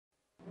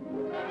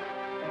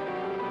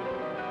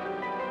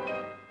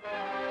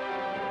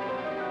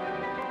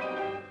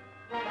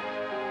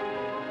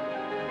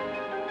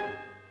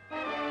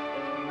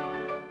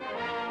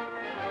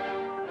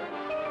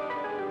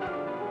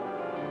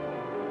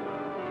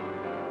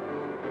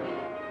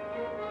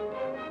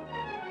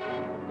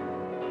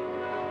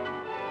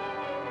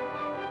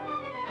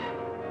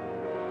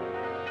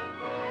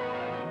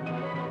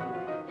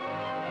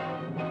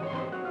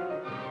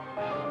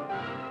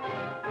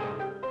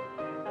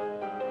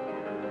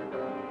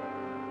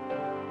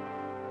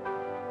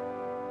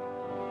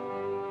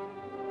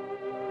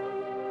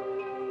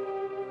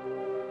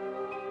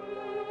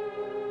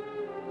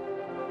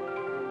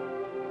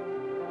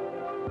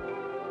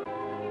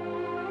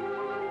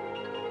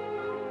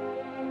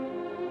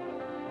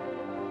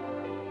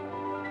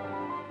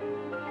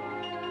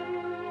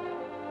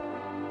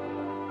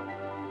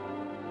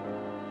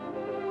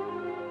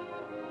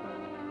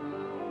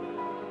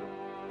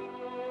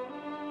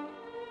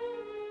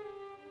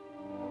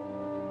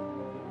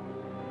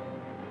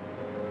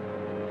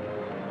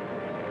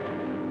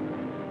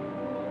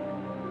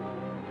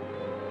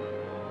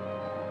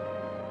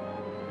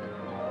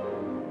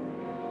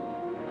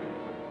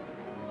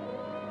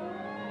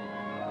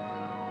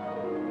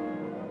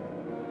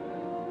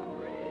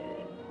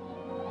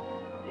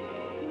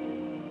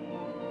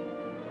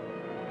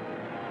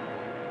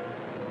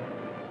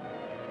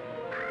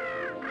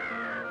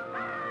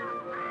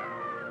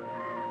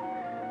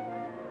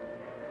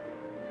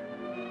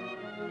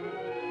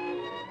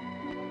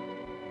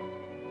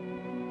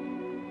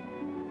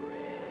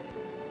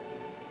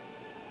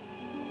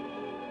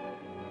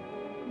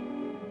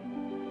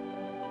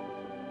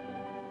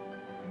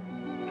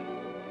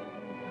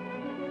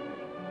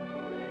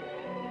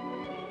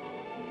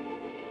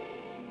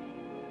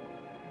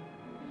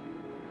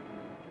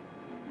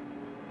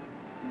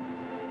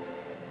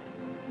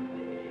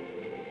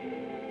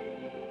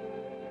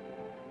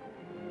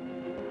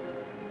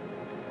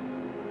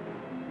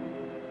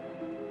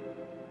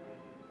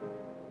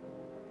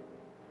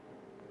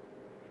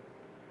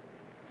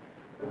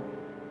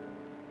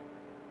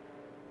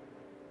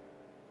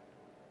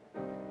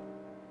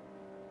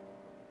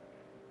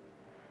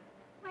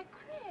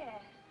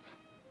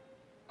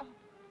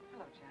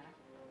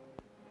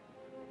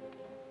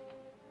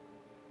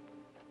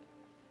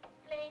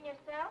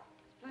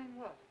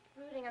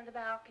sitting on the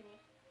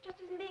balcony. Just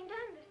isn't being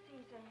done this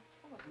season.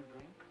 Oh, wasn't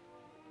drink.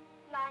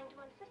 Lying to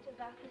one's sisters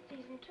out this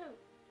season, too.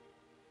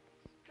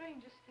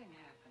 Strangest thing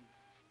happened.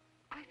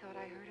 I thought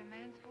I heard a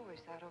man's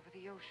voice out over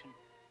the ocean,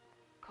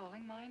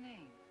 calling my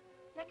name.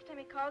 Next time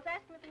he calls,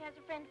 ask him if he has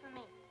a friend for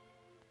me.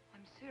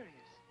 I'm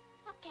serious.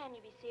 How can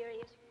you be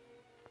serious?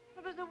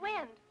 It was the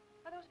wind,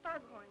 or those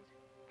foghorns.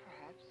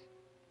 Perhaps.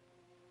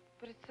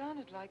 But it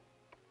sounded like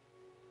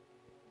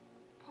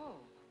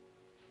Paul.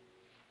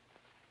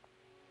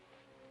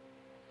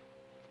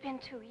 It's been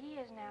 2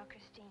 years now,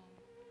 Christine.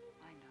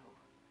 I know.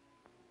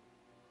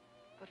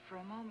 But for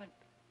a moment,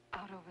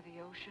 out over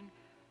the ocean,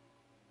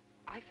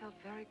 I felt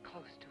very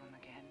close to him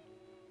again.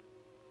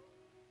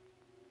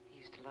 He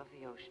used to love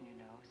the ocean, you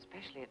know,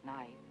 especially at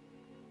night.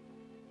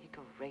 He'd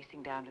go racing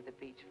down to the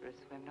beach for a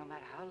swim, no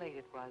matter how late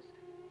it was.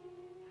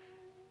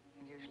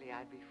 And usually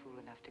I'd be fool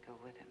enough to go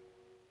with him.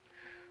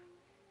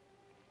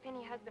 If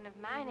any husband of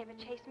mine ever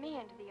chased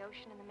me into the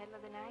ocean in the middle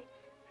of the night,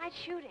 I'd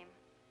shoot him.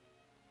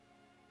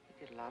 He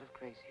did a lot of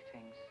crazy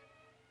things,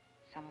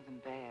 some of them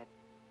bad.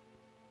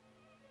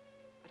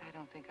 But I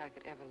don't think I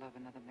could ever love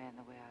another man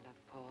the way I love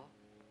Paul.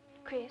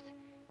 Chris,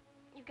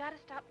 you've got to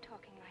stop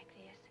talking like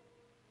this.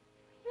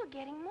 You're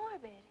getting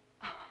morbid.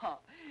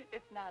 Oh,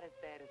 it's not as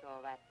bad as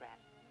all that, Brat.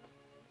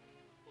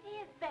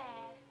 It is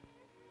bad.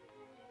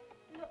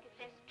 Look at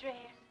this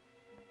dress.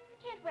 You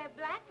can't wear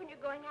black when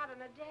you're going out on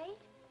a date.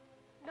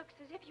 Looks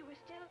as if you were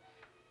still,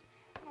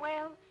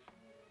 well...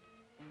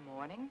 In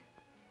mourning?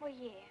 Well,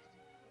 yes.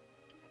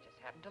 I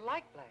just happen to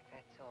like black,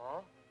 that's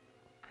all.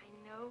 I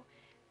know,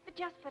 but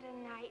just for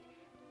tonight,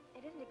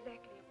 it isn't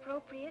exactly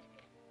appropriate.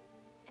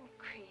 And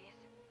Chris,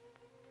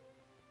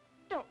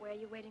 don't wear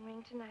your wedding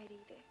ring tonight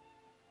either.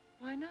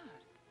 Why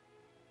not?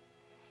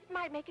 It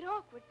might make it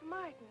awkward for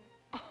Martin.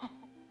 Oh,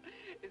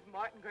 is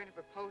Martin going to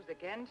propose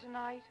again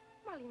tonight?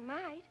 Well, he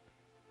might.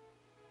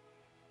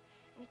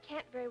 And you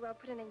can't very well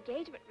put an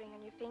engagement ring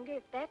on your finger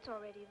if that's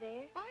already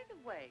there. By the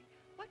way,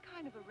 what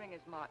kind of a ring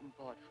has Martin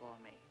bought for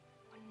me?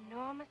 An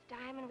enormous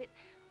diamond with...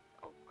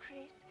 Oh,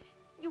 Chris,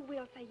 you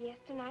will say yes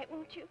tonight,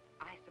 won't you?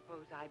 I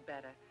suppose I'd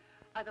better.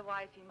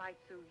 Otherwise, he might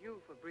sue you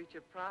for breach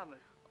of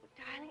promise. Oh,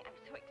 darling, I'm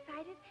so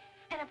excited.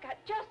 And I've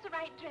got just the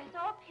right dress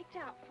all picked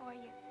out for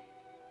you.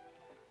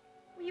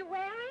 Will you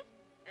wear it?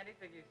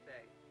 Anything you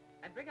say.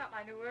 And bring out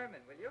my new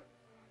ermine, will you?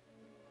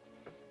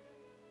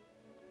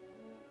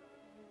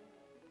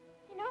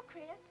 You know,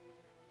 Chris,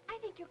 I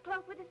think your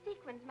cloak with the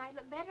sequins might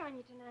look better on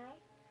you tonight.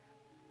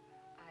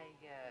 I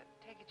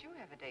take it you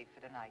have a date for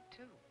tonight,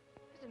 too.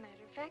 As a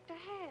matter of fact, I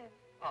have.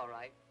 All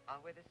right.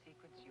 I'll wear the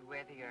sequins, you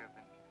wear the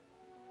ermine.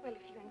 Well,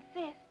 if you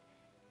insist.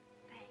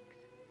 Thanks.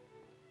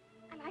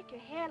 I like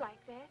your hair like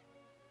that.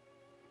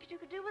 But you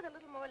could do with a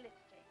little more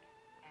lipstick.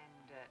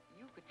 And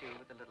you could do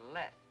with a little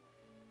less.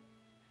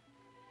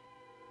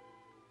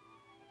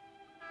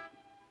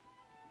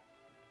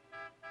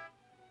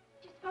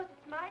 Do you suppose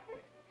it's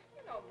Martin?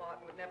 You know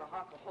Martin would never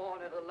honk a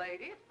horn at a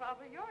lady. It's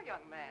probably your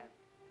young man.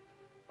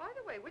 By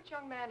the way, which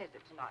young man is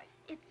it tonight?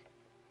 It's...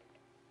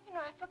 You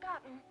know, I've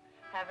forgotten.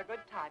 Have a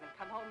good time and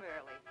come home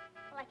early.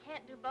 Well, I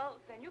can't do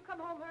both. Then you come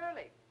home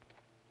early.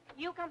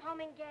 You come home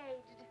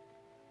engaged.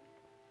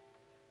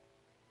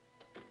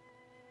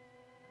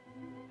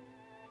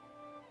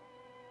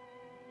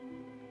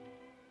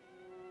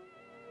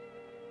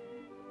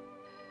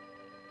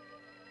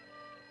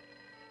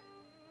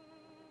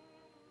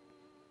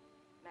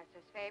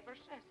 Mrs.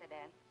 Faber's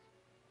residence.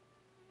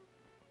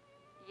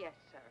 Yes,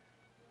 sir.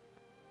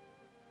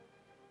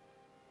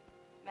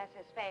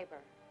 Mrs.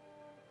 Faber.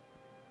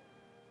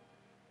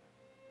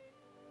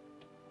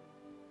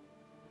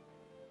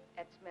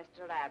 It's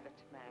Mr. Abbott,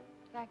 ma'am.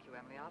 Thank you,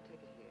 Emily. I'll take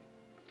it here.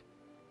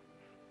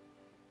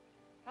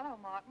 Hello,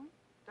 Martin.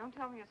 Don't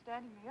tell me you're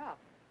standing me up.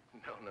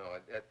 No,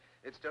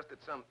 it's just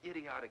that some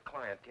idiotic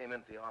client came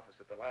into the office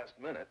at the last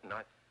minute, and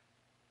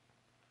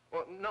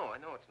Well, no, I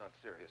know it's not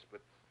serious,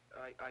 but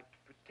I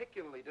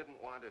particularly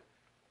didn't want to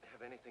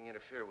have anything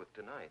interfere with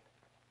tonight.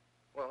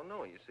 Well,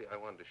 no, you see, I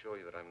wanted to show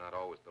you that I'm not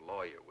always the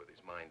lawyer with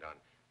his mind on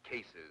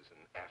cases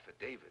and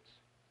affidavits.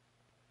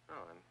 No,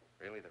 I'm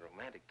really the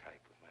romantic type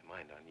with my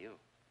mind on you.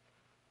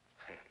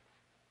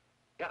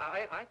 Yeah,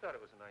 I thought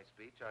it was a nice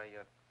speech.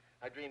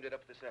 I dreamed it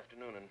up this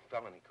afternoon in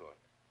felony court.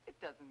 It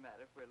doesn't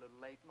matter if we're a little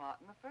late,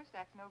 Martin. The first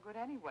act's no good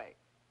anyway.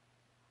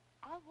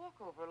 I'll walk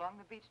over along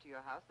the beach to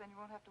your house, then you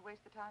won't have to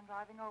waste the time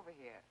driving over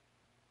here.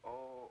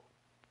 Oh,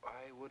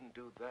 I wouldn't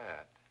do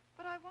that.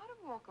 But I want to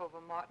walk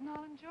over, Martin.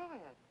 I'll enjoy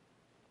it.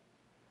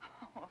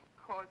 Oh, of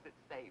course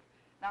it's safe.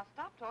 Now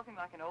stop talking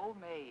like an old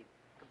maid.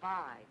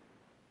 Goodbye.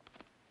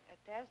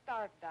 It is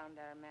dark down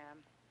there,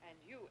 ma'am. And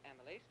you,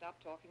 Emily, stop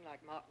talking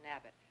like Martin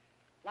Abbott.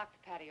 Lock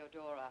the patio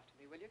door after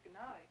me, will you? Good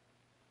night.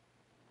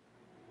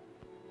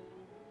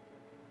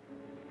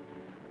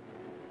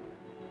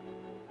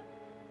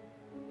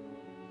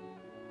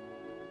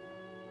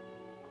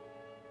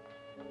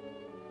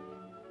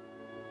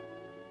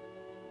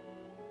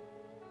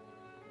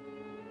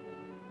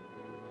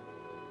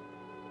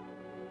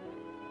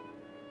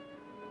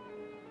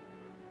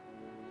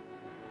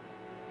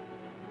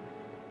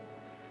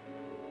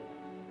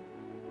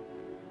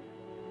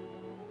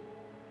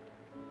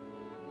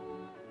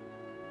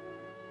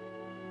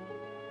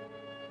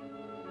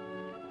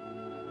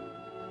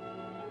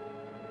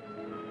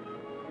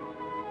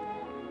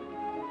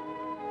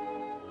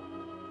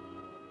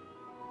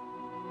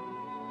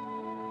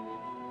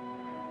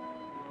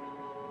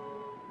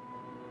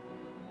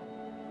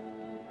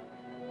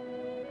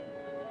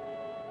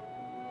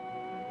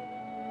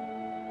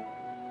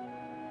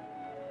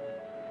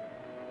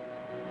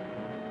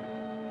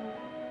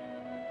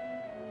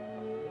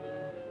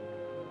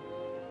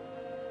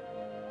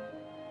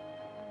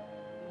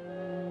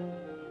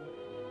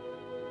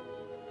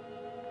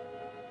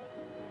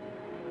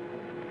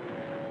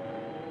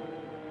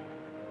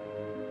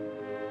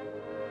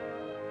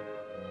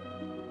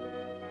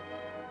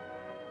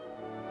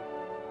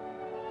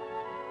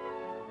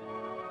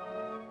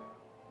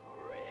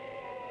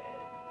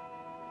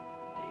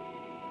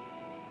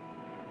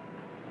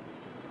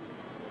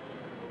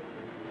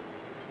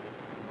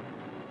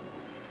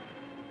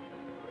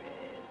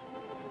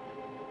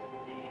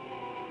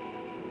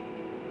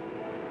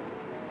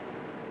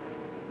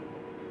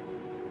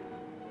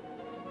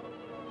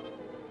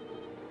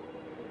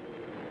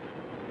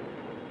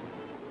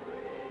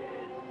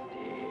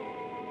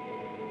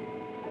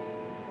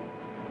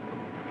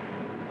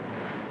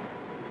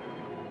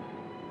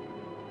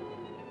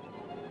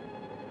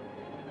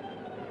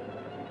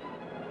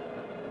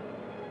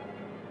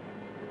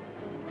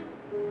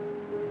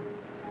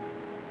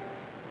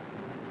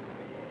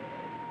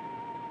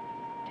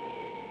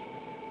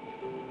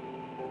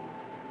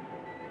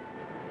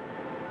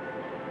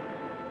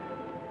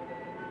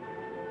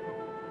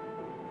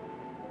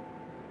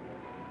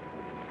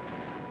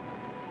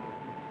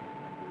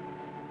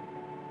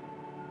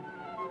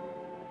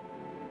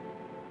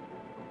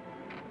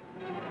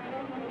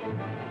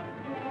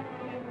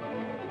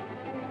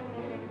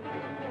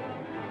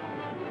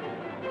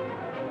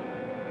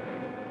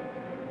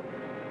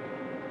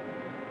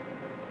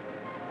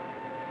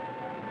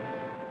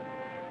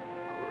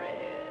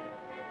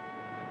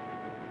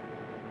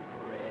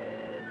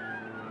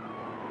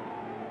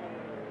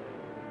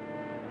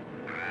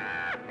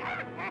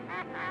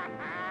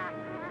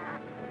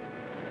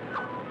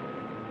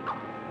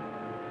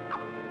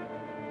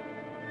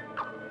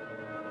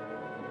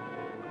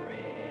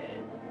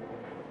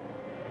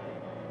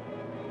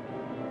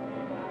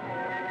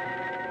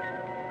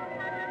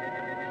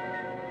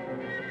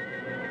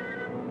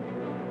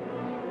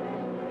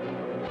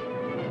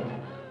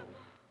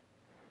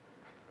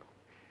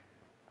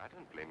 I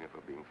don't blame you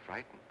for being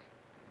frightened.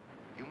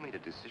 You made a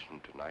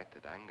decision tonight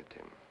that angered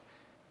him,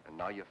 and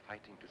now you're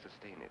fighting to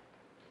sustain it.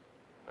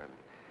 Well,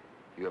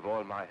 you have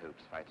all my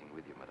hopes fighting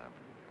with you, madame.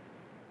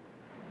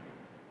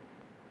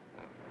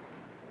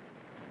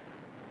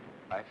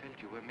 I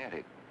felt you were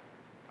married.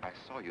 I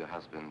saw your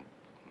husband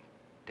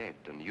dead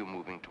and you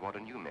moving toward a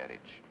new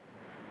marriage.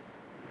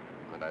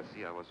 And I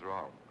see I was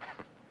wrong.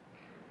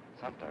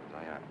 Sometimes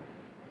I am.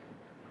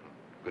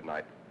 Good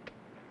night.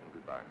 And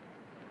goodbye.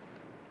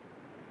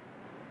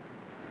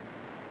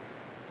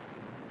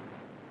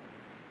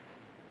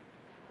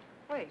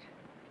 Wait.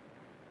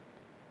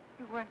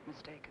 You weren't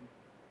mistaken.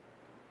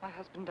 My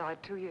husband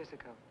died 2 years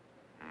ago.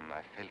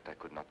 I felt I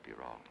could not be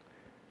wrong.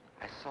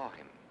 I saw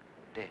him,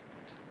 dead,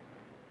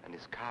 and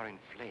his car in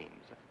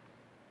flames.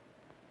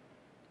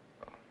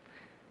 Oh,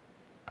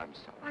 I'm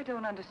sorry. I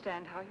don't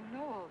understand how you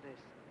know all this.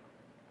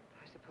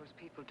 I suppose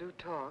people do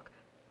talk.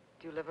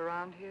 Do you live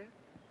around here?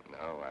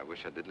 No, I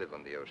wish I did live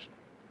on the ocean.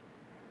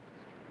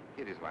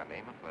 Here is my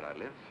name and where I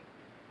live.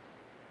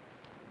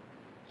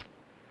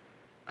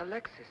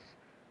 Alexis.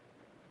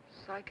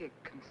 Psychic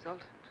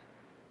consultant.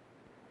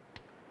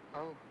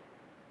 Oh.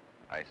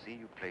 I see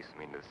you place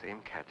me in the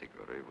same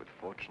category with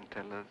fortune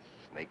tellers,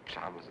 snake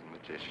charmers, and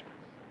magicians.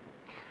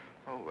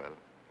 Oh, well,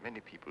 many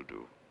people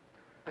do.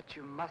 But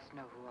you must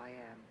know who I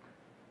am.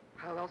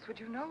 How else would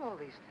you know all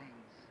these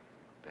things?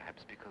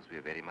 Perhaps because we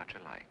are very much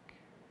alike.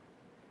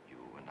 You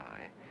and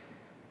I.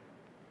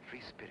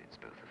 Free spirits,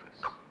 both of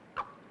us.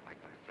 Like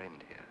my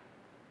friend here.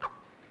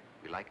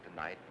 We like the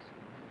night,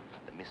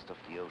 the mist of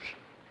the ocean.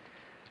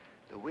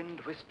 The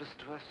wind whispers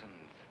to us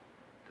and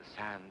the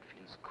sand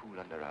feels cool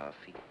under our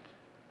feet.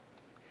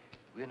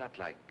 We're not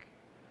like,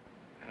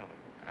 oh,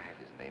 I have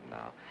his name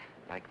now,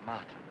 like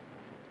Martin.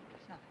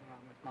 There's nothing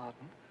wrong with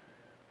Martin.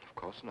 Of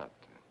course not.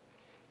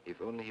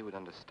 If only he would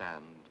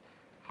understand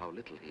how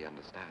little he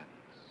understands.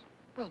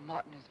 Well,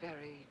 Martin is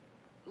very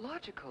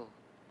logical.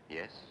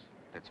 Yes,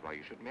 that's why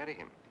you should marry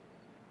him.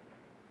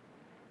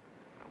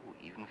 Oh,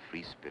 even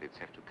free spirits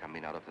have to come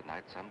in out of the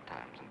night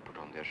sometimes and put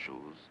on their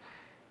shoes,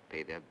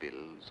 pay their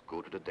bills,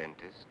 go to the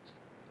dentist,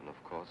 and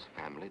of course,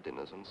 family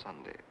dinners on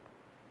Sunday.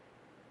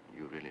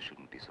 You really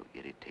shouldn't be so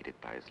irritated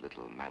by his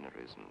little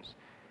mannerisms,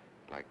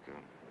 like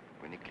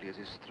when he clears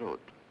his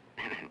throat,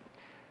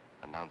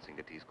 announcing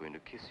that he's going to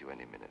kiss you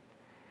any minute,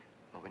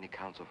 or when he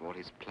counts off all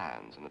his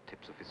plans on the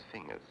tips of his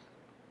fingers.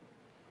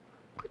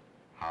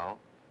 How?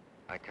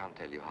 I can't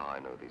tell you how I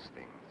know these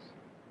things.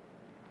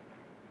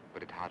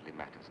 But it hardly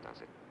matters,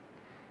 does it?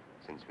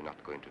 Since we're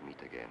not going to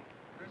meet again.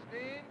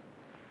 Christine?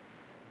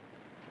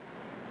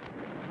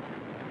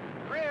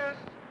 Chris!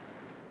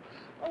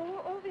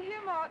 Oh, over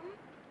here, Martin.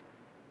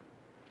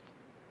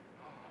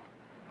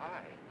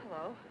 Hi.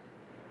 Hello.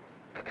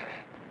 Well,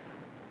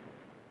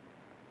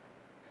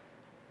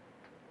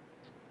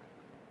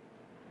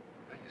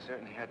 you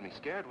certainly had me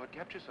scared. What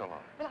kept you so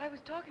long? Well, I was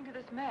talking to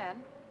this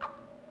man.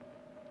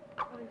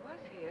 Well, he was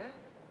here.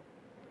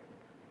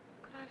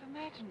 Could I have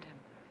imagined him?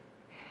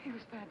 He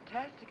was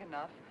fantastic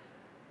enough.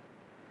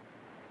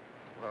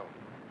 Well,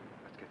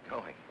 let's get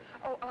going.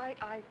 Oh,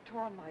 I've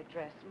torn my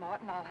dress,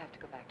 Martin. I'll have to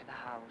go back to the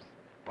house.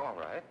 All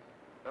right.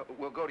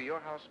 We'll go to your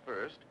house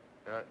first,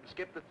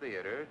 skip the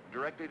theater,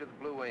 directly to the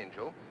Blue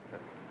Angel.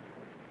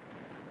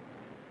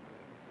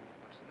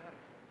 What's the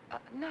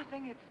matter?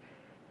 Nothing.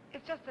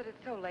 It's just that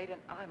it's so late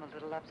and I'm a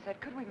little upset.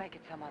 Could we make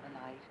it some other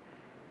night?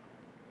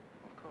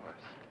 Of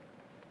course.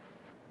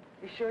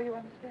 You sure you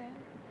understand?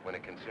 When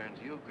it concerns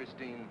you,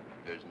 Christine,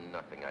 there's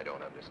nothing I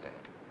don't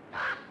understand.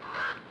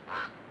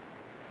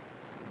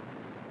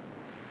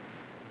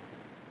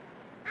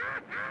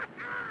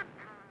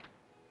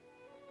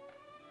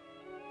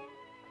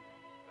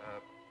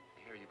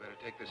 Here, you better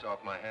take this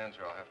off my hands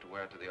or I'll have to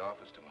wear it to the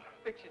office tomorrow.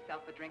 Fix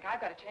yourself a drink.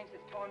 I've got to change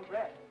this torn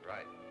dress.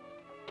 Right.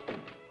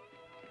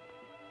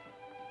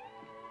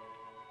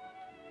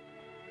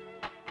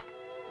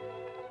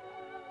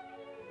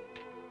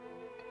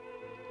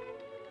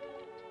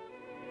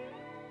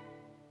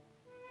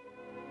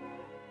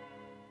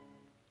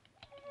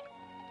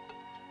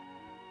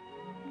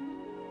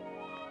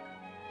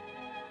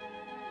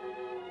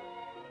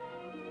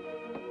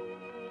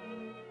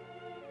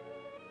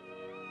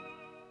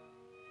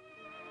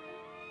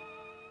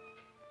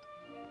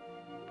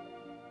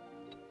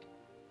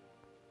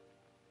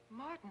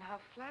 Martin, how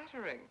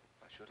flattering.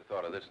 I should have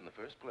thought of this in the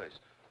first place.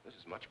 This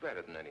is much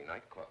better than any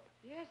nightclub.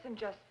 Yes, and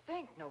just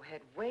think, no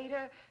head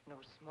waiter, no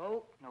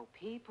smoke, no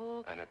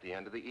people. And at the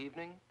end of the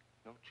evening,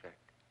 no check.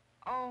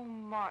 Oh,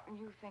 Martin,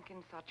 you think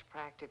in such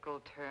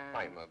practical terms.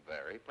 I'm a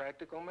very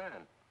practical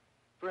man.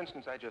 For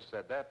instance, I just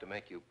said that to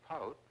make you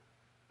pout.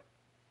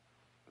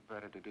 But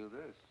better to do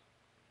this.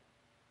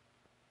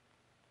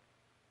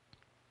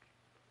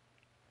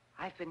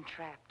 I've been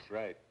trapped.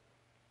 Right.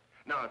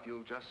 Now, if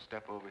you'll just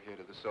step over here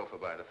to the sofa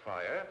by the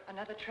fire.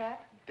 Another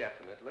trap?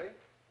 Definitely.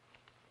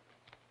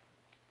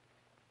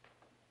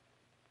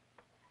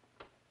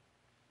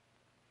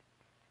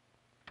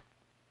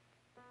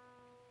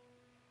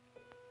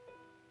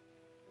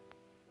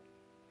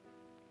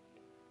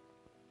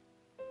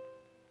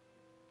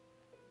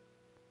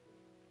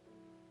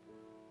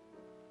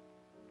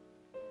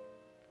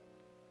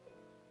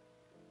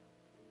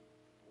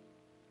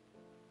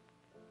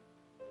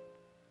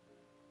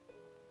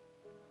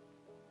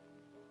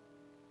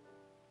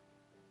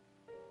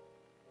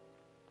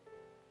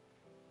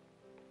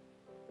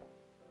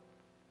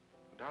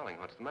 Darling,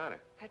 what's the matter?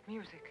 That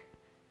music.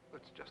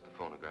 It's just a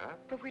phonograph.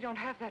 But we don't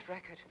have that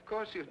record. Of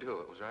course you do.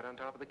 It was right on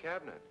top of the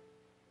cabinet.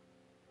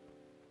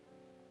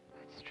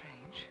 That's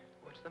strange.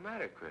 What's the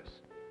matter, Chris?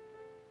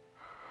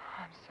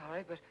 I'm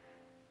sorry, but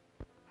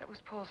that was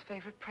Paul's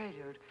favorite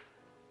prelude.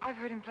 I've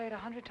heard him play it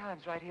 100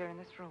 times right here in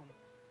this room.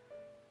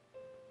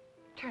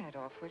 Turn it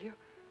off, will you?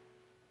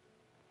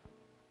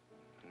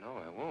 No,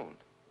 I won't.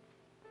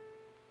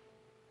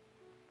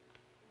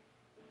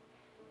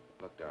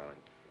 Look, darling,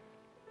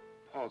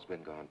 Paul's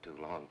been gone too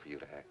long for you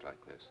to act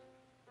like this.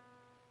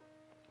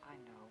 I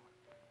know.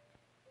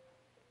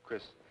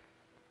 Chris,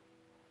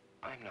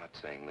 I'm not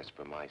saying this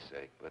for my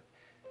sake, but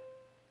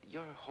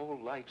your whole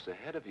life's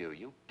ahead of you.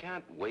 You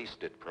can't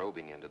waste it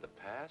probing into the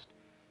past.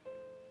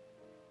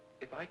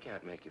 If I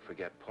can't make you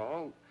forget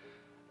Paul,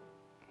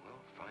 well,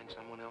 find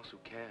someone else who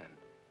can.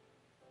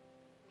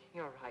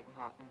 You're right,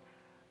 Martin.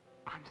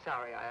 I'm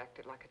sorry I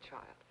acted like a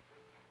child.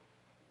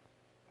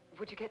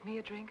 Would you get me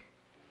a drink?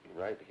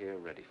 Right here,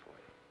 ready for you.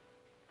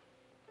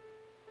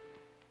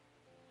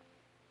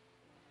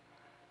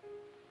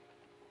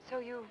 So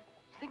you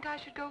think I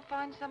should go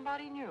find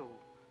somebody new?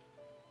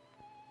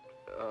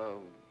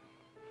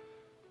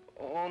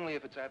 Only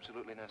if it's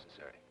absolutely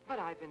necessary. But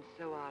I've been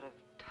so out of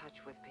touch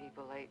with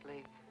people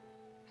lately,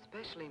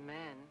 especially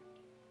men.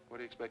 What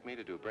do you expect me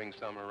to do, bring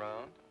some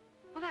around?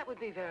 Well, that would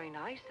be very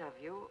nice of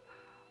you.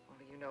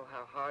 Only you know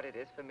how hard it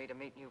is for me to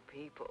meet new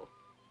people.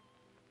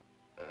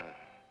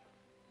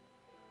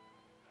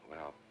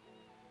 Well,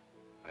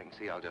 I can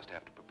see I'll just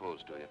have to propose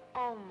to you.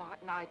 Oh,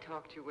 Martin, I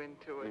talked you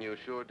into it. You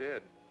sure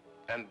did.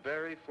 And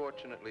very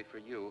fortunately for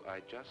you, I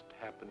just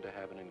happened to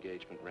have an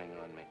engagement ring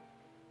on me.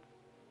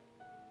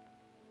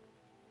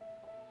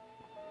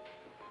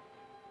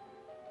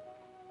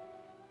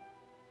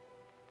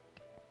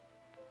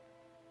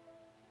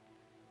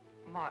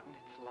 Martin,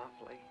 it's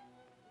lovely.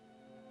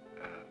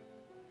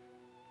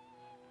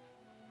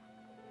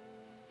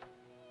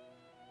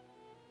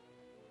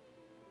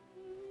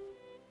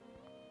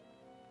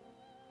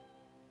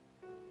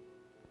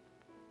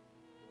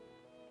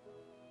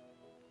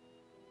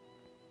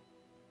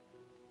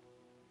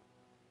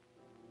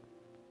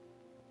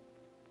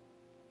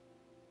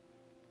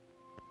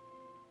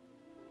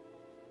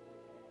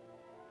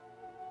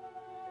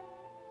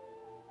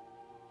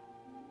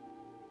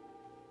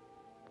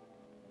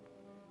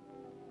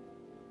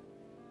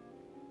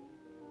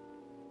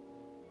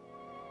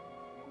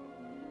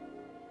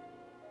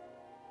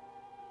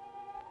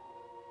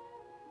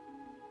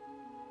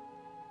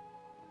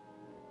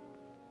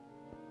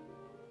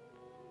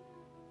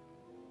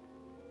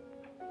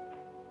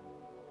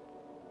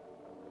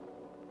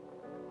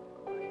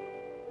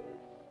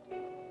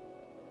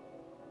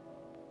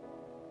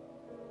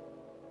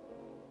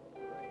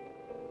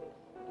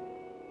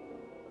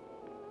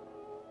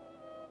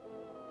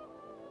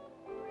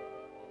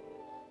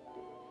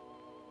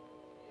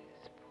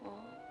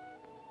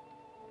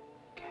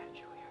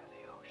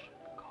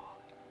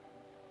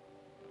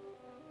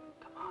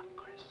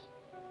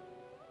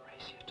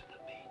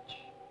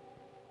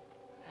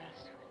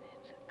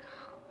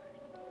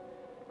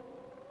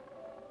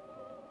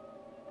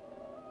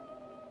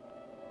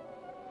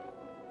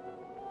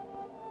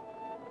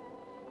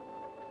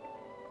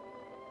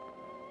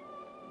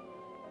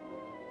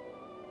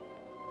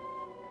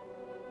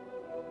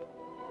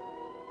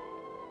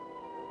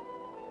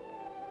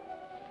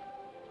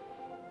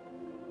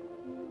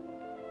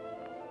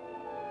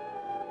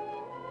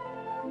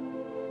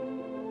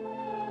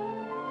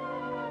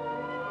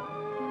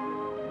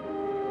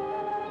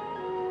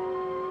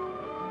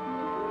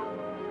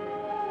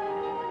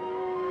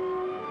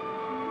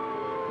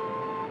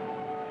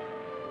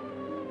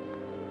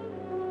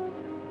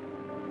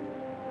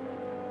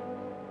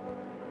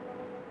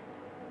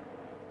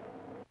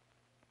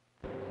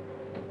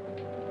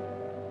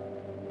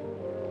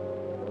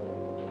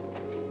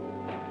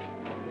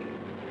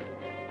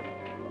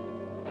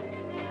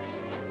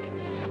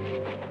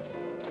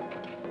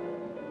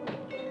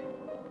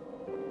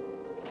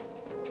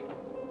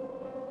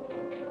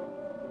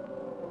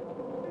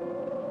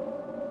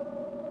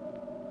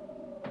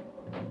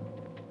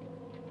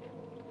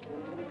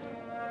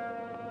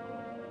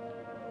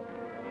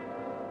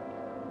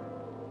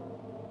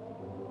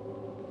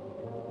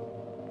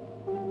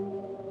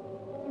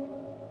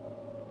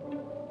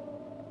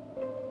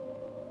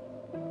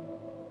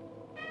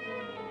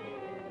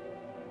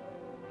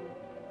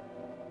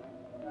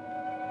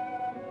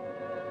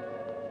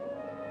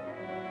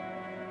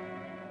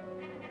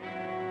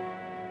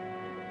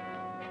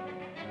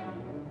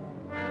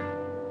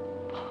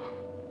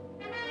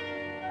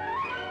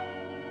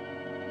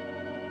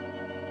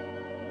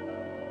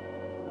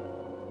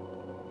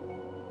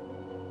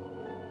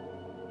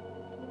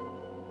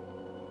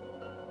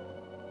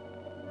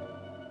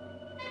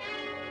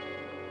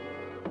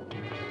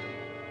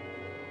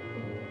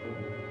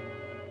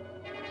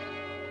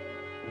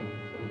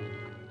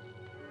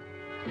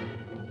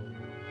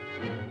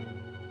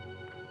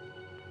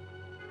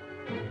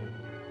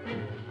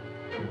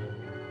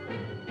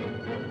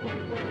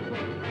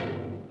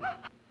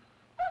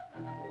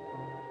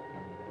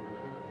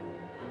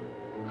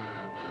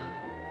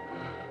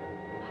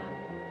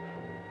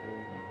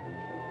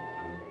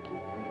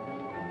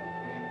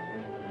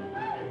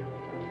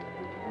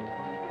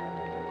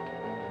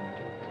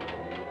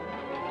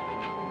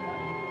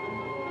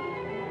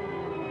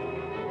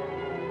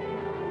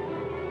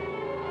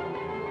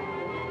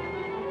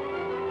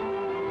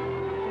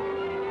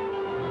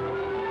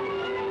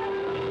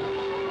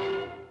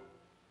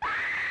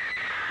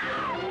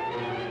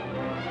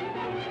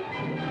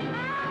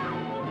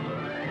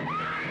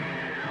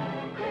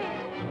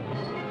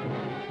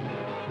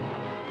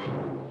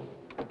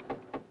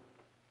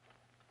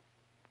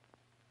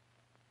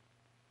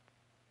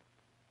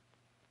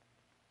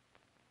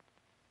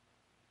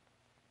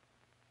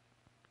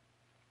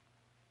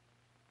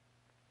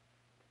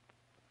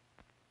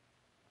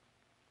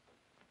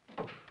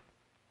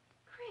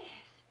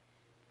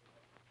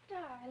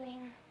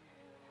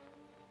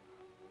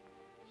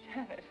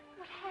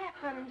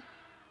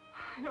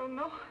 I don't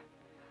know.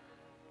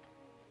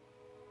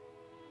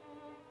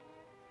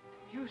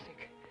 The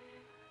music.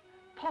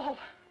 Paul.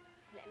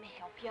 Let me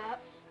help you up.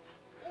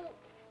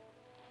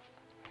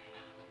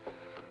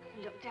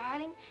 Look,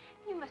 darling,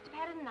 you must have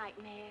had a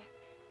nightmare.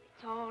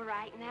 It's all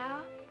right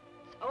now.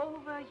 It's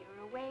over,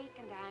 you're awake,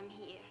 and I'm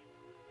here.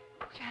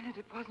 Janet,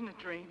 it wasn't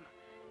a dream.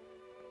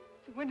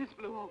 The windows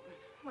blew open.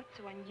 What's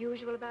so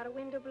unusual about a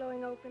window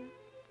blowing open?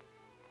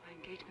 My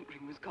engagement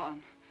ring was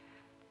gone.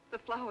 The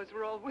flowers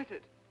were all with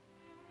it.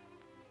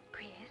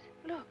 Chris,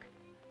 look.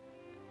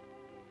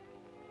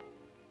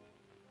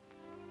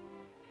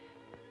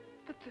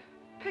 But the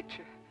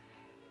picture.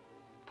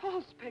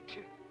 Paul's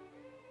picture.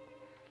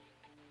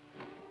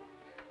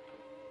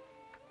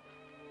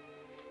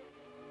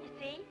 You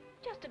see?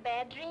 Just a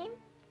bad dream.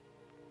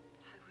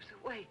 I was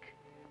awake.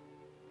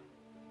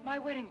 My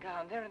wedding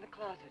gown there in the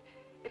closet.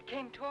 It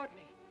came toward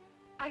me.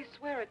 I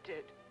swear it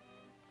did.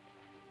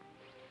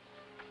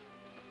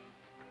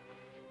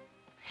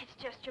 It's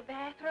just your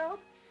bathrobe.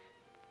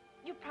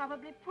 You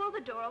probably pulled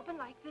the door open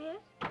like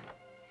this,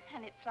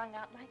 and it flung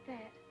out like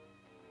that.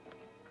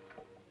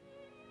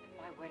 And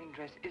my wedding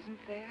dress isn't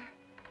there?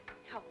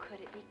 How could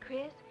it be,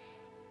 Chris?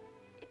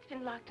 It's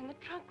been locked in the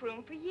trunk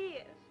room for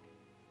years.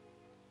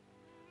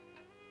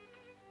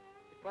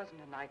 It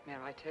wasn't a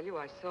nightmare, I tell you.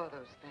 I saw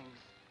those things.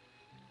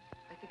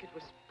 I think it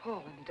was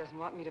Paul, and he doesn't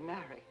want me to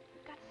marry.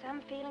 You've got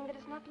some feeling that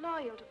it's not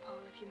loyal to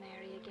Paul if you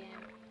marry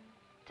again.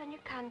 It's on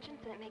your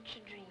conscience, and it makes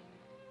you dream.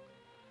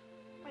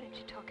 Why don't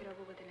you talk it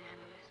over with an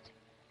analyst?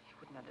 He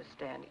wouldn't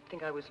understand. He'd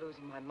think I was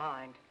losing my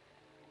mind.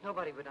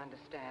 Nobody would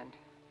understand.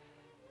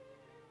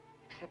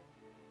 Except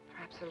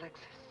perhaps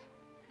Alexis.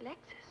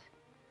 Alexis?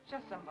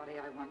 Just somebody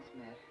I once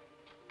met.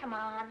 Come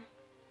on.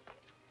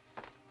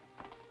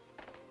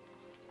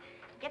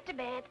 Get to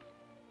bed.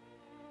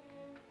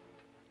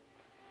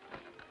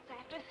 It's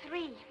after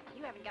 3.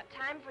 You haven't got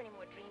time for any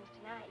more dreams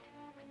tonight.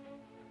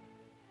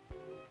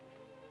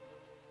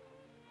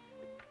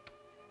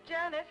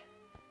 Janet,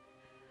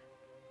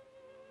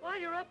 while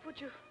you're up, would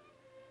you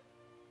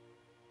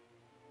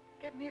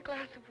get me a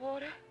glass of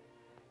water?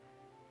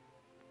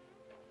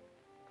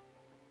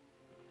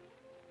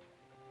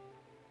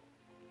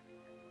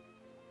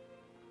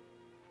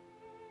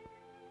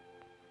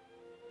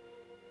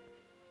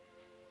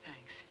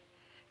 Thanks.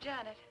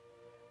 Janet.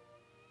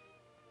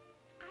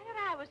 I thought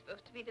I was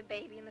supposed to be the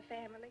baby in the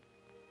family.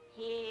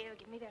 Here,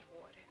 give me that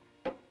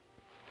water.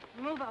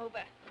 Move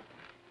over.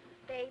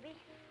 Baby.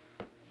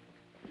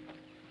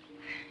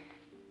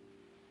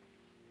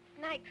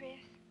 Night, Chris.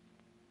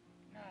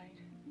 Night.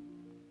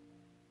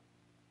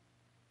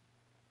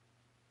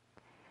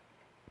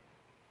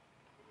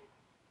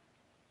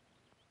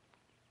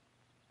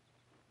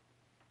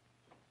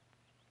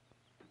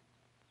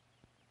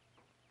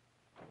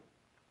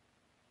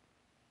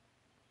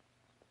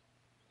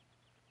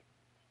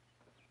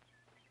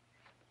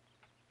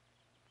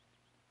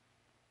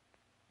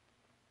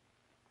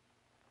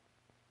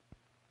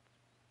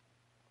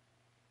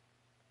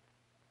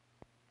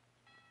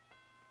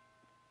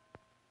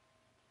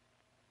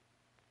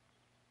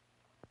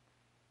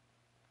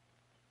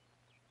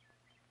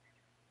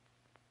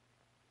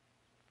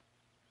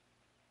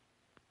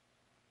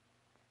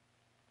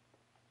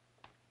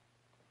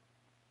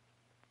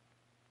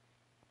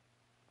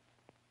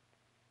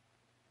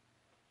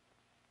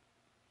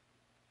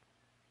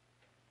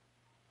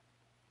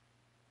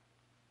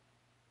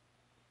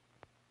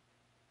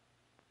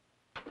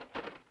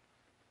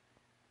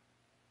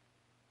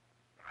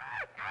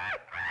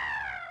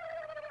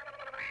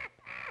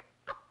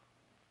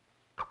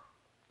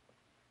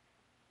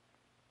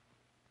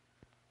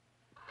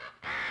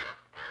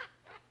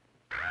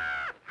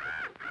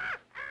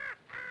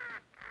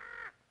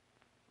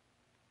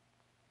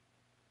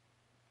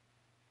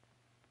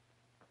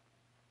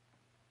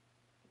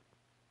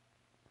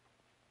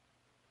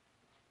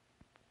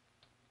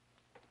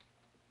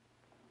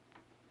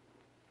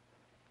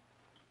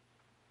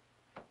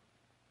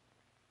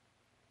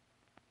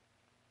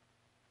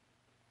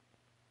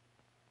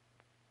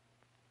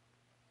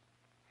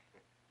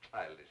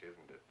 Childish,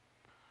 isn't it?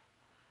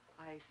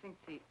 I think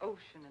the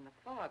ocean and the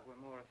fog were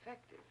more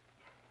effective.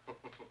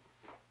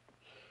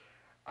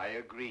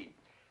 I agree.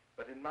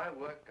 But in my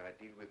work, I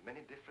deal with many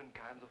different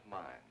kinds of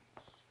minds.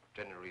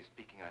 Generally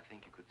speaking, I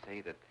think you could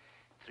say that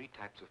 3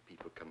 types of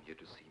people come here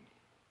to see me.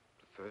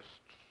 The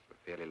first, a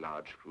fairly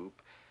large group,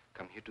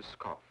 come here to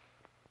scoff.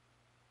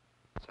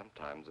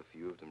 Sometimes a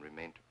few of them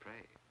remain to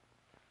pray.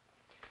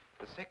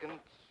 The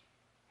second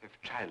have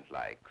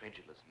childlike,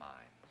 credulous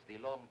minds. They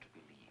long to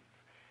believe.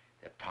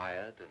 They're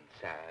tired and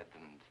sad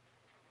and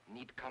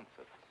need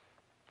comfort.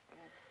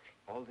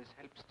 All this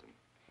helps them.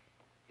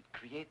 It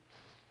creates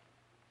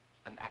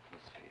an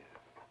atmosphere,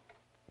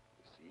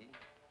 you see,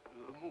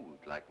 a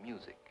mood like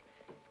music.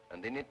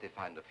 And in it they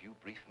find a few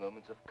brief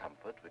moments of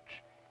comfort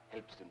which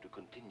helps them to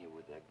continue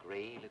with their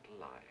gray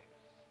little lives.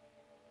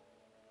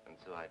 And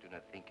so I do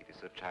not think it is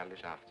so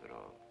childish after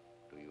all,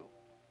 do you?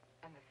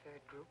 And the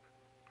third group?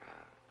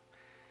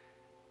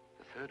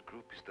 The third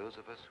group is those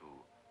of us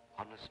who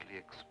honestly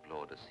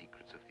explore the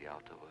secrets of the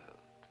outer world.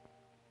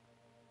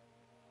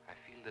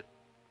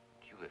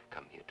 have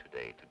come here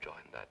today to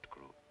join that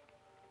group?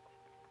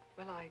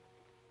 Well,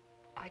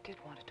 I did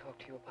want to talk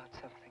to you about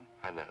something.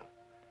 I know.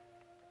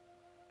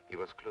 He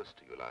was close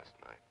to you last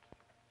night.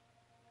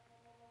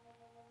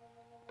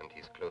 And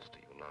he's close to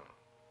you now.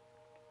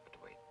 But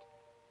wait.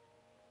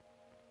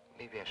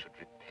 Maybe I should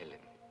repel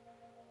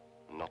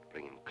him, not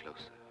bring him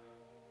closer.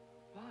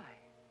 Why?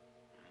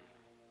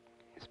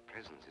 His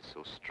presence is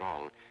so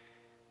strong,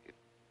 it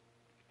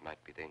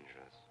might be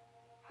dangerous.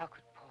 How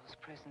could Paul's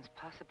presence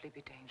possibly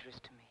be dangerous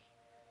to me?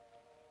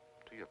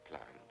 To your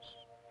plans.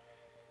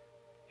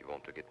 You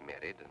want to get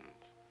married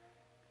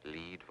and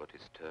lead what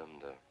is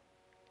termed a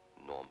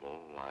normal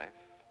life?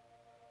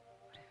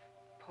 But if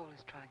Paul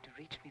is trying to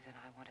reach me, then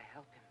I want to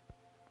help him.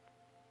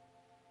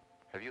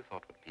 Have you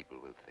thought what people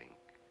will think?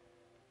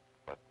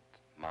 What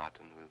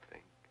Martin will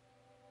think?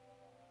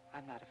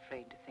 I'm not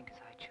afraid to think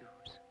as I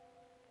choose.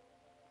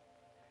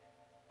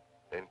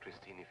 Then,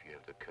 Christine, if you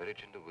have the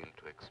courage and the will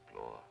to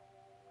explore,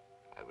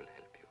 I will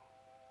help you.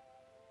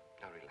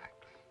 Now relax.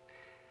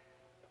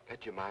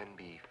 Let your mind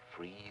be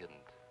free and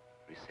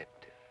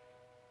receptive.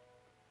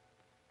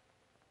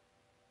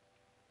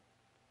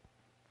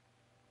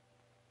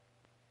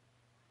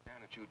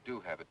 Janet, you do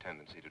have a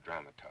tendency to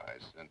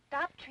dramatize, and...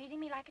 Stop treating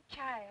me like a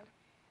child.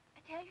 I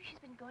tell you, she's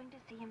been going to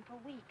see him for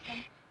weeks,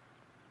 and...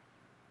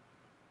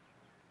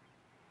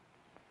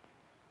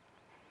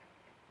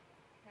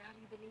 Now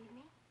do you believe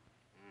me?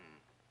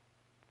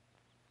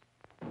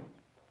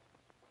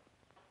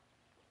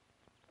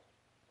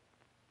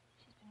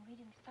 She's been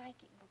reading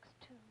psychic books,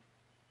 too.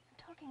 And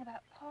talking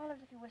about Paul as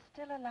if he was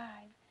still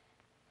alive.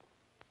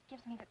 It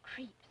gives me the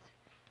creeps.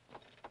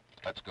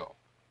 Let's go.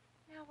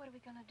 Now what are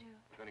we gonna do?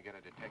 We're gonna get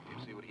a detective,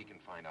 see what he can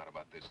find out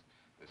about this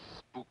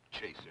spook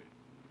chaser.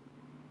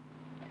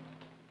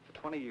 For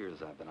 20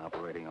 years, I've been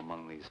operating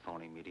among these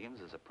phony mediums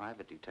as a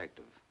private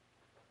detective.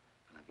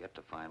 And I've yet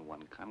to find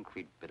one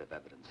concrete bit of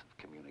evidence of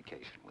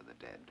communication with the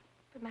dead.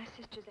 But my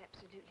sister's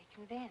absolutely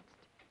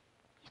convinced.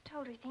 He's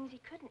told her things he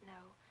couldn't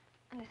know,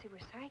 unless he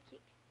were psychic.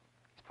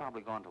 He's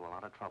probably gone to a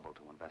lot of trouble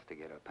to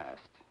investigate her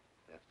past.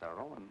 They're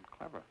thorough and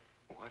clever.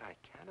 What I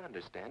can't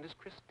understand is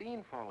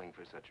Christine falling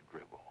for such a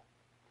dribble.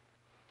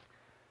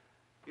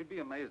 You'd be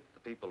amazed at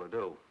the people who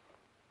do.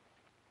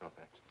 No,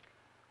 thanks.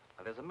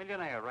 Now, there's a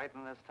millionaire right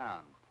in this town.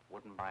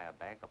 Wouldn't buy a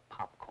bag of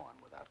popcorn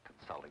without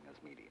consulting his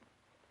medium.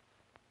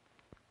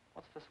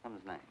 What's this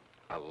one's name?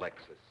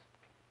 Alexis.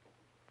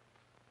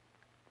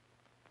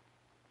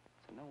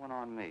 It's a new one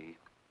on me.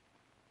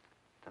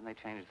 Then they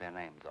change their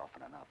names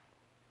often enough.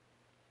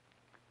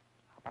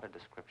 How about a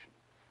description?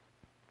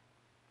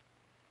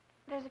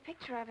 There's a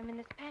picture of him in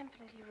this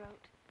pamphlet he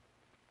wrote.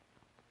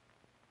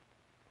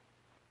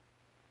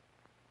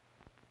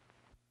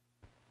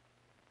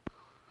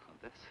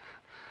 This?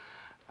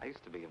 I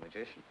used to be a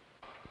magician.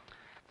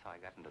 That's how I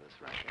got into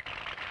this racket.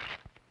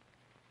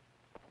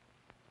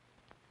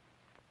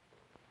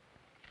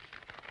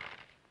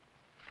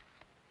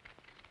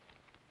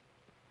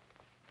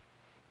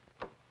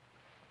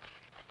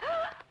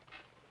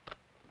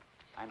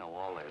 I know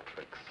all their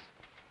tricks.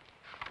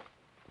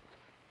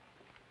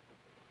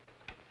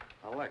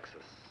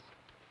 Alexis.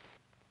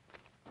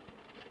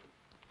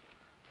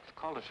 Was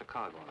called to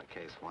Chicago on a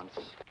case once.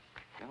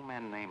 A young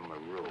man named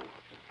Peru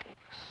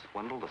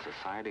swindled a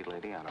society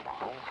lady out of a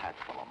whole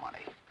hatful of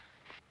money.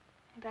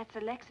 If that's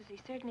Alexis, he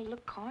certainly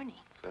looked corny.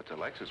 If that's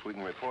Alexis, we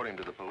can report him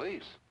to the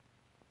police.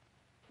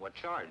 What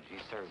charge? He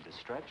served his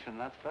stretch, and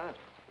that's that.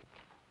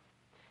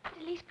 But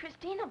at least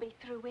Christine will be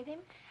through with him.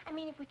 I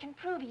mean, if we can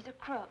prove he's a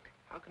crook.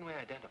 How can we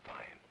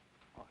identify him?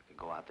 Well, I could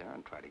go out there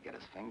and try to get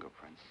his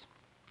fingerprints.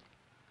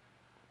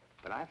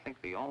 But I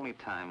think the only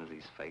times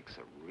these fakes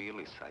are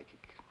really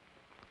psychic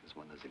is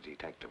when there's a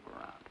detective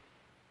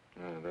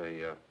around.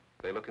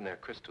 They look in their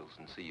crystals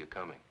and see you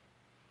coming.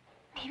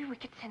 Maybe we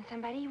could send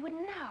somebody you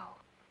wouldn't know.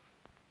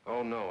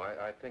 Oh, no,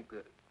 I think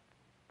that...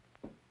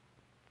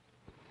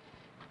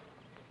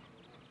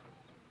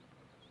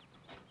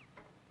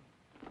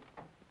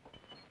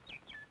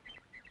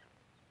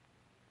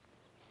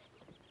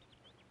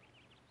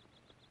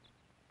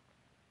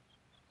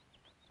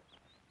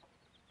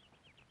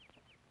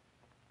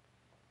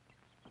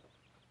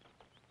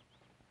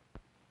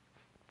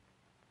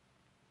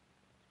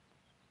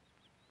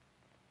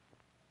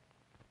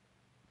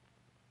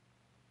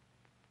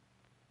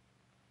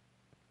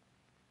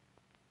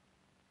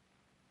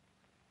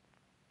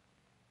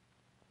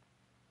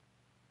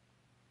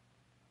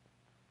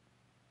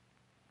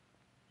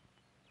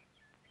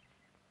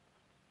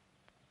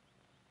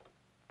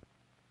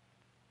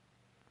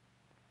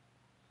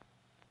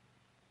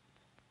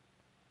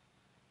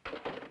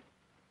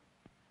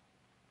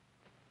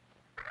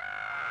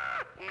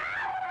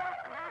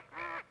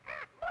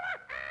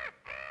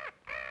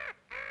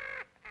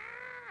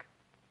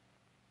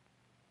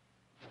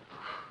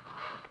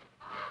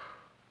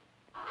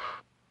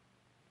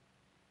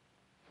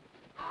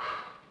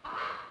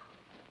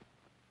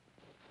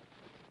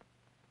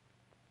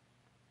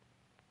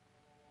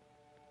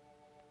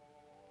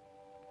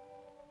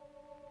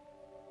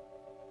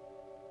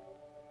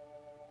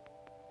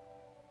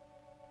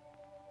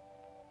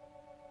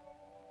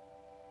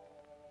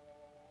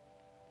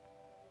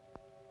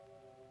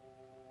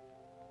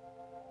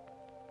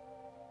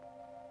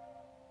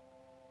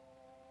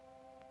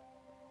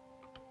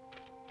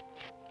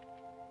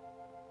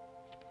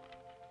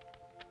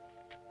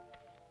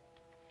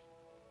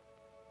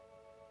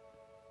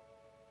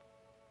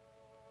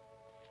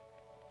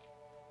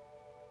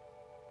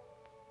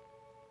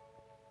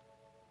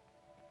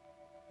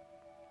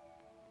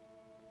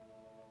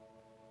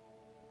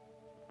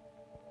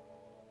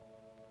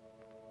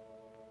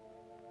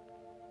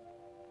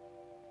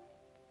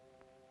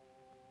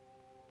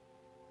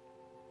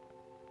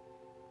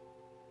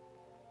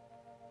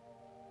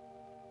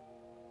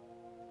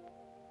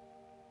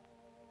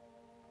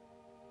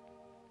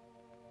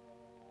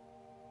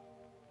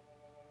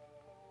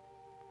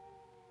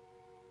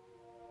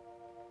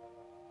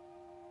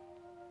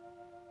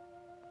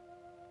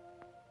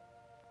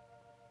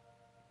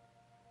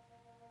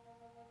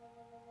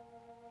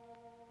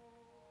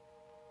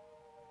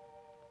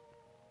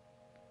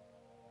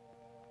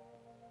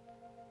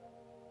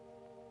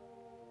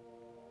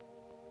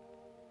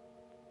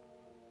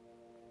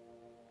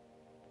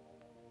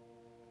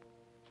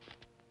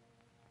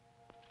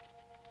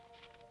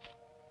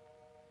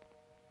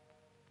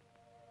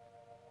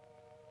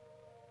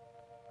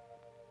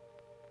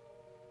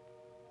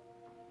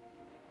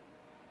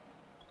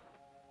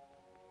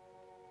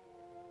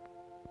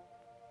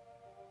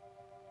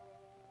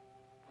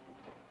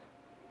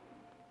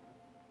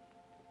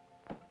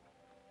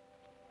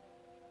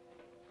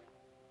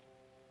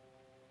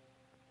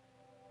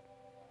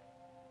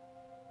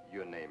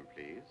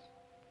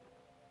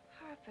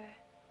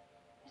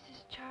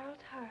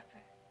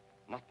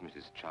 Not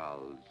Mrs.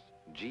 Charles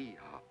G.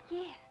 Harper.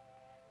 Yes.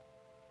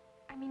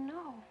 I mean,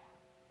 no.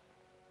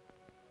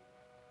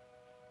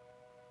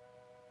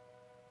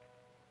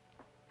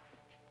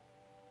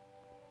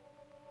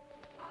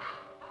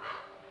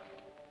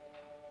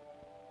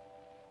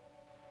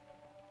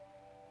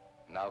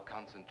 Now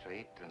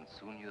concentrate, and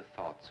soon your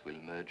thoughts will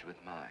merge with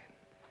mine.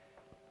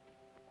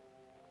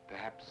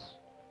 Perhaps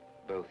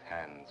both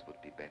hands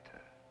would be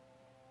better.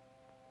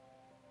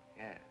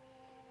 Yes,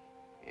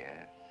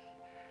 yes.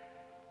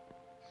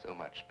 So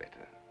much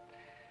better.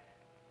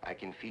 I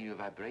can feel your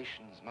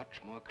vibrations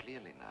much more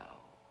clearly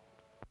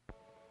now.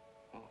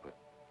 Oh, but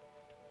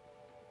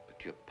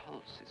your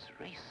pulse is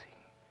racing.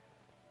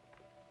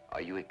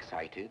 Are you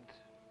excited?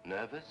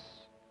 Nervous?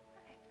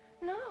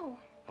 No.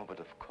 Oh, but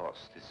of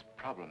course, this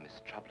problem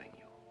is troubling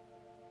you.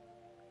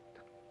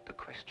 The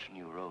question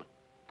you wrote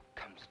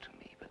comes to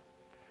me,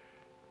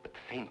 but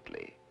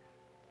faintly,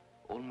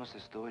 almost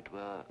as though it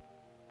were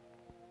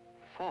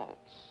false.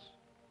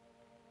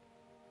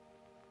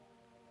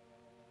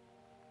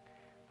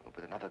 Oh,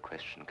 but another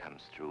question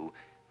comes through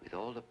with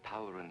all the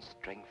power and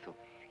strength of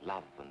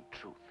love and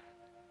truth.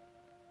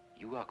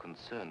 You are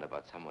concerned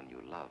about someone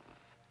you love,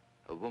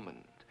 a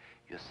woman,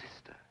 your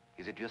sister.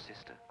 Is it your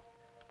sister?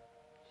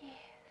 Yes.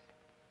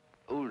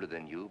 Older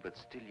than you, but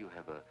still you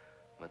have a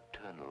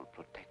maternal,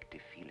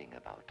 protective feeling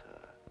about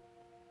her.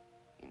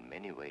 In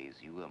many ways,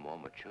 you are more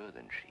mature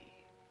than she.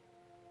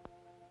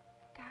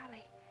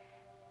 Golly,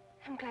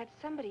 I'm glad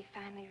somebody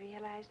finally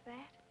realized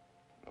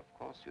that. Of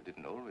course, you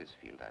didn't always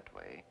feel that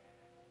way.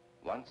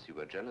 Once you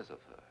were jealous of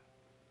her.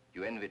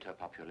 You envied her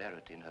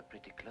popularity in her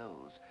pretty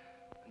clothes,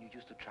 and you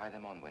used to try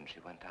them on when she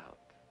went out.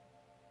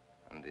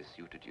 And this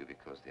suited you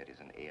because there is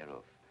an air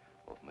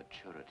of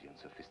maturity and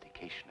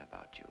sophistication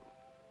about you.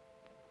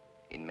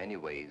 In many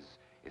ways,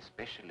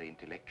 especially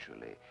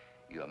intellectually,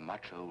 you are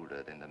much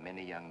older than the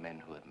many young men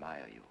who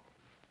admire you.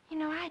 You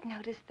know, I'd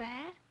noticed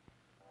that.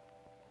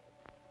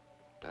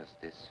 Does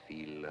this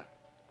feel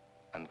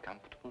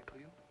uncomfortable to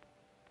you?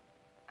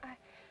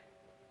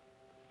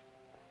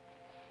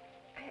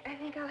 I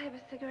think I'll have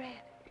a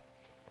cigarette.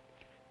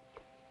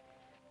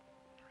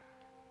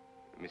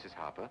 Mrs.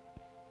 Harper?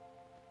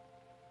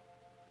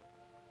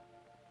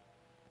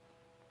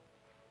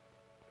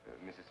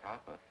 Mrs.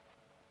 Harper?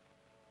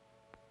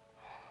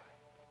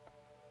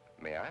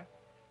 May I?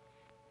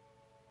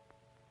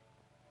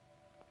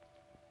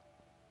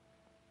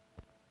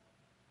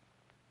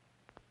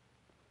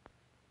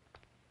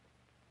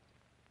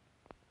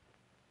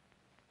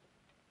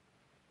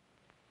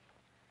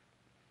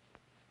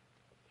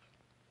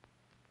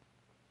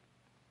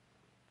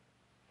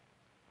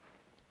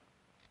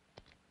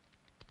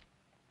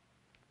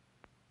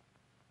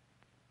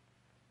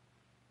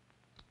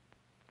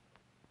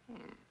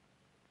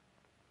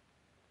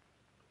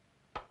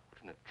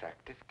 What an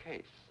attractive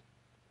case.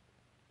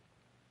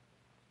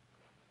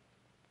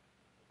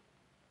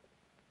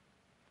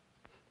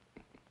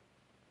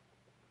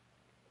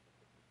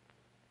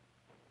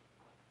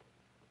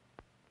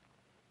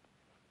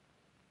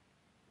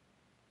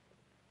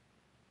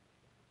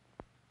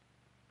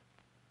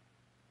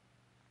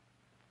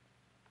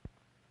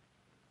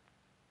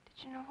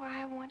 Did you know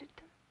why I wanted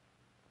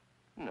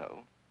them?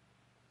 No.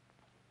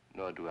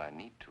 Nor do I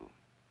need to.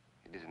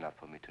 It is enough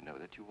for me to know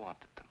that you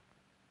wanted them.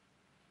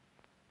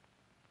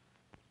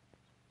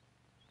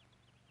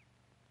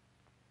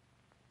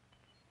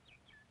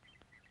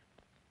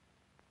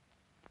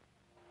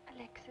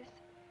 Alexis,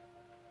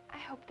 I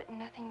hope that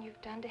nothing you've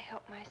done to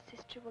help my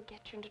sister will get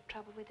you into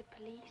trouble with the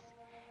police.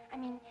 I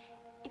mean,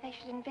 if they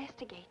should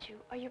investigate you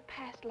or your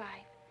past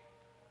life,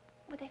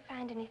 would they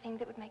find anything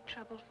that would make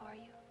trouble for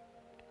you?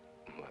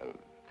 Well,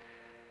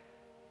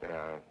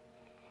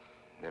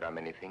 there are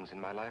many things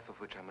in my life of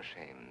which I'm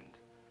ashamed.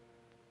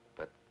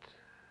 But,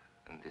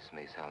 and this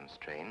may sound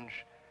strange,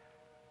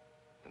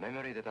 the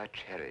memory that I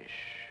cherish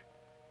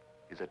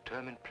is a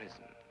term in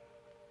prison.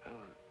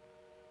 Oh,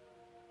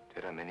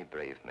 there are many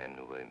brave men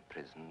who were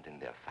imprisoned in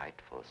their fight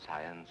for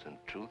science and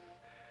truth,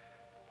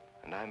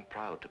 and I'm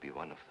proud to be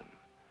one of them.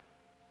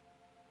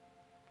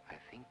 I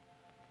think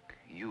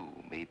you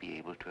may be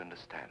able to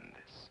understand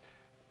this.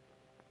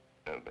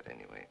 But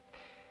anyway,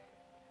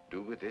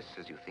 do with this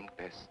as you think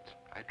best.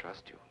 I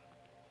trust you.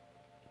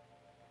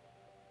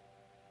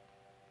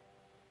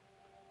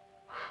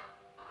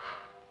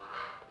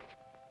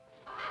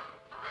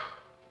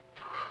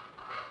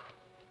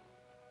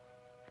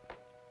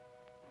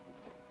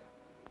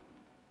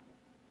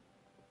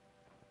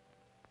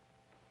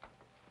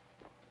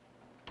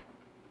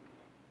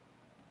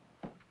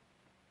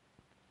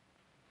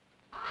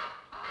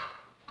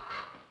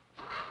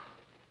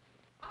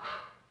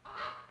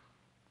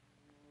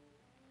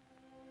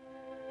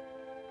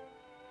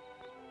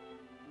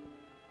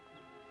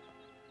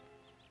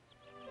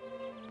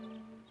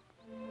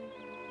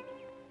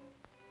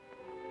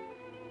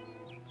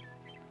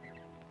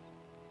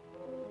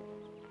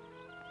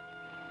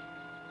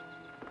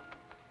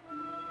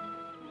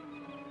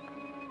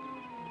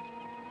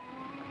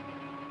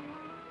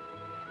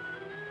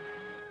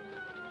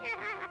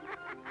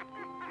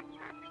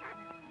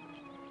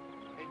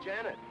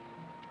 Janet.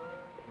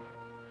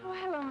 Oh,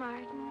 hello,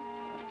 Martin.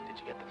 Did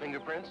you get the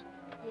fingerprints?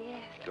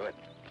 Yes, Good.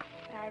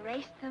 but I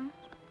erased them.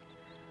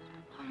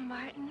 Oh,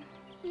 Martin,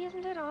 he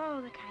isn't at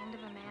all the kind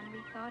of a man we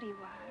thought he was.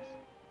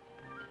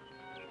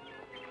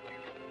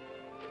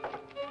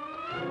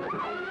 Thank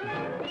you.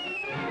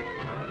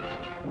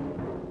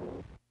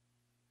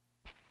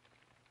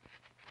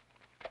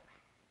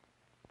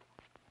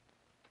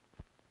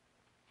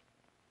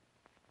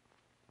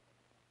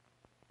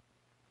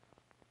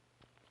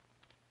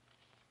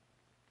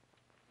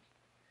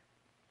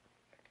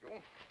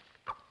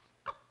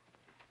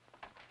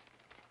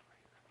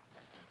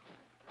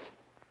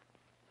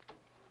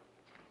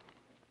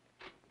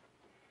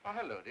 Oh,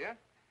 hello, dear.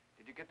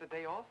 Did you get the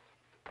day off?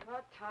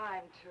 What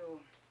time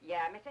to?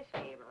 Yeah, Mrs.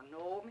 Faber.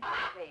 No,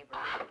 Mrs. Faber.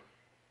 I'm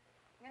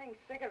getting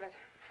sick of it.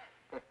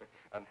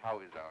 And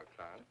how is our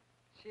client?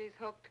 She's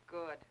hooked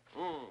good.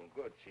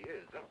 Good, she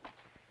is. Huh?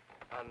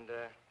 And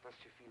does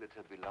she feel that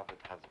her beloved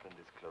husband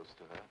is close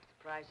to her?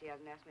 Surprised she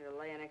hasn't asked me to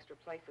lay an extra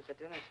place at the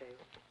dinner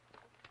table.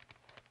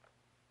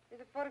 Here's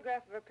a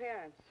photograph of her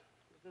parents.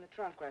 It was in the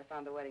trunk where I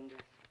found the wedding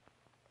dress.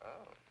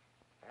 Oh,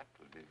 that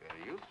will be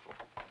very useful.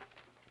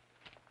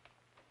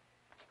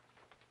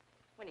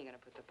 When are you going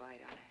to put the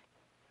bite on her?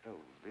 Oh,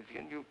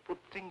 Vivian, you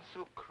put things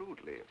so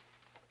crudely.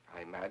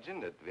 I imagine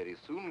that very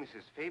soon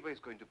Mrs. Faber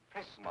is going to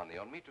press money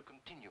on me to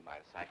continue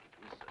my psychic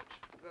research.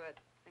 Good.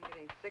 I'm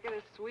getting sick of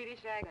this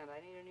Swedish accent.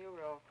 I need a new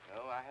role.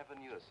 Oh, I have a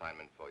new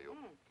assignment for you.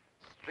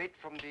 Straight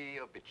from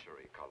the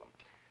obituary column.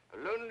 A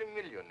lonely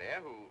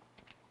millionaire who...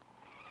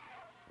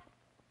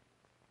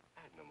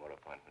 I had no more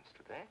appointments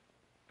today.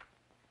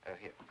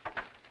 Here.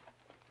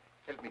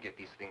 Help me get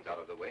these things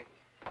out of the way.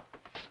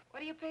 What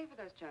do you pay for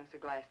those chunks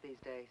of glass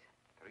these days?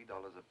 $3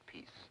 a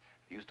piece.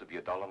 It used to be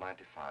 $1.95.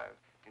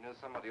 You know,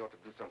 somebody ought to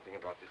do something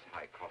about this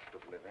high cost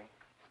of living.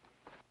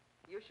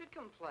 You should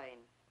complain.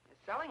 You're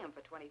selling them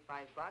for 25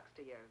 bucks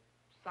to your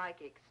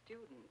psychic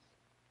students.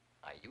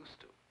 I used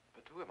to.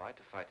 But who am I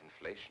to fight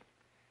inflation?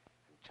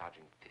 I'm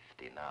charging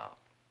 50 now.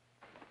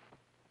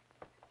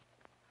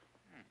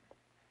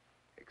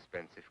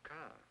 Expensive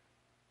car.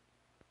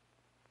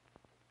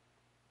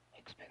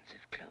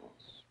 Expensive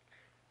clothes.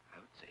 I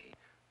would say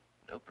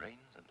no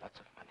brains and lots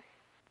of money.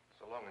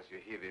 So long as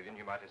you're here, Vivian,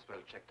 you might as well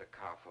check the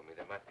car for me.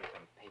 There might be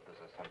some papers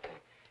or something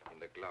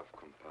in the glove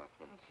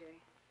compartment. Okay.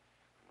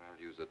 I'll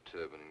use a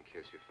turban in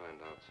case you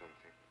find out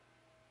something.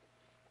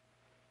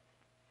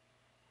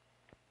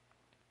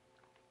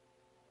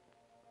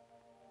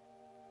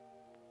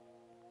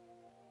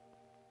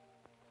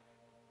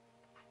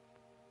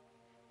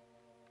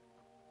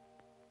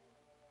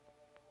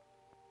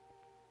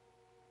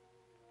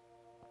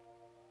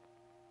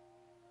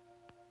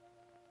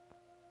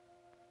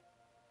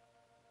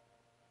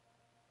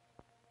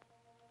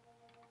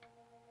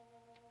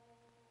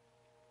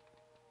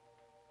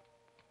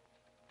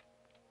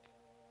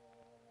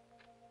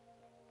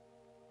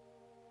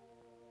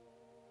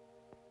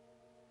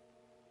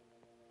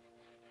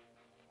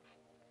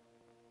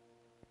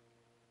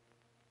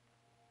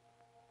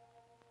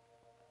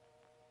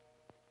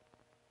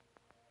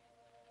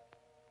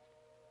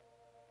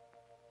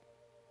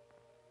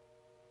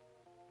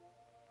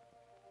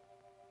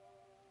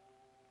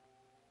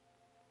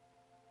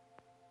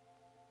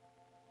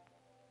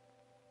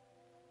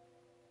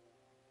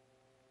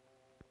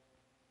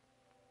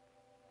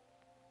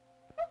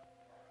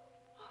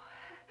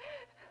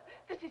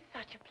 This is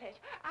such a pleasure.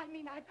 I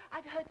mean,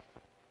 I've heard...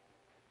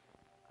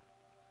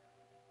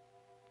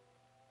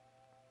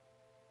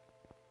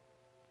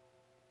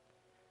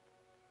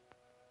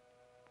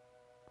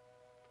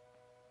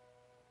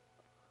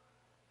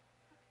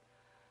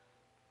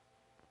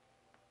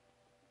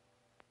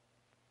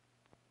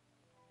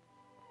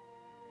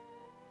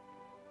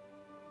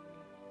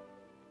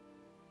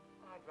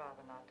 I'd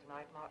rather not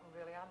tonight, Martin,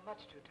 really. I'm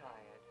much too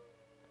tired.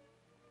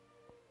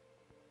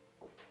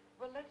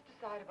 Well, let's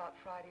decide about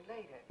Friday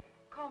later.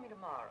 Call me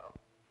tomorrow.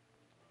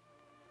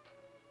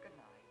 Good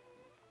night.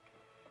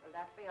 Will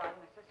that be all,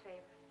 Mrs.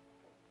 Faber?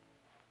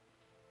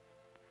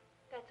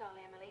 That's all,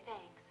 Emily.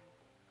 Thanks.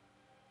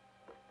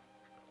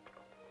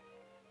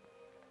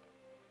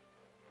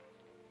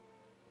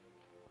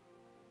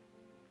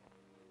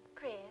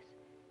 Chris,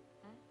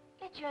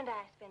 let you and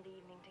I spend the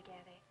evening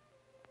together.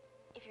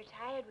 If you're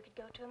tired, we could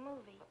go to a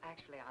movie. Well,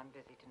 actually, I'm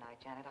busy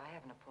tonight, Janet. I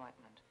have an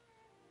appointment.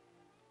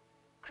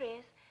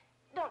 Chris,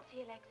 don't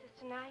see Alexis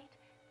tonight.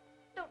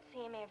 Don't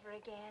see him ever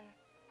again.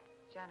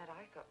 Janet,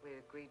 I thought we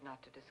agreed not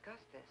to discuss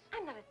this.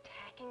 I'm not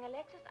attacking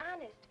Alexis,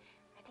 honest.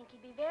 I think he'd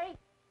be very...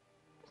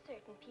 for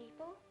certain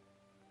people.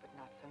 But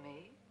not for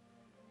me.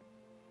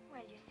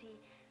 Well, you see,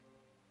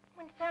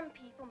 when some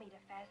people meet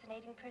a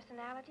fascinating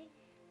personality,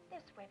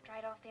 they're swept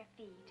right off their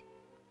feet.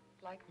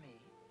 Like me?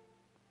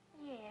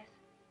 Yes.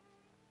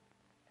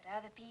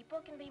 But other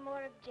people can be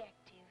more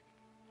objective,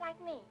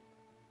 like me.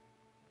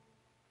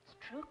 It's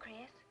true,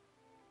 Chris.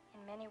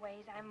 In many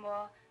ways, I'm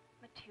more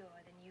mature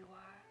than you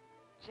are.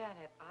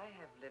 Janet, I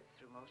have lived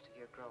through most of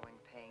your growing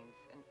pains,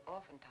 and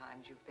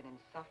oftentimes you've been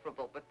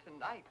insufferable, but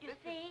tonight... You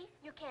see?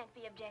 You can't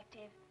be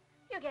objective.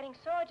 You're getting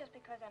sore just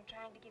because I'm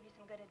trying to give you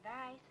some good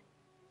advice.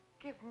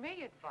 Give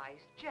me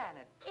advice,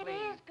 Janet, please.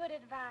 It is good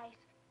advice.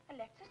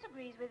 Alexis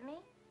agrees with me.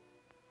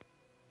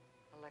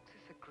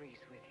 Alexis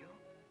agrees with you?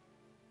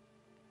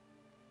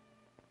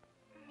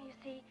 You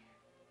see,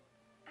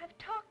 I've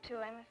talked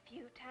to him a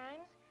few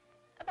times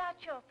about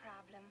your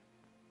problem.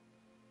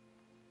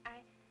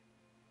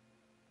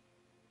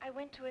 I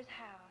went to his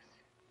house.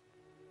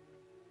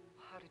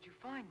 How did you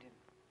find him?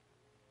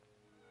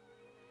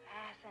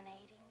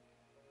 Fascinating.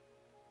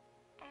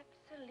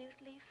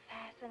 Absolutely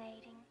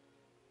fascinating.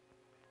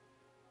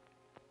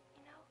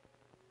 You know,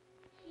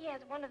 he has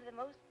one of the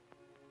most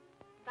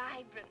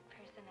vibrant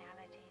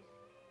personalities.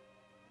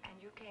 And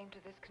you came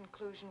to this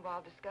conclusion while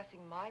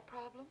discussing my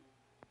problem?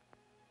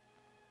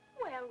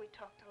 Well, we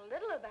talked a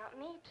little about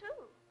me,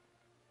 too.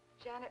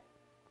 Janet,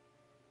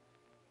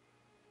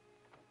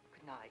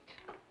 good night.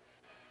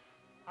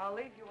 I'll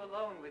leave you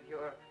alone with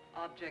your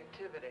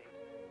objectivity.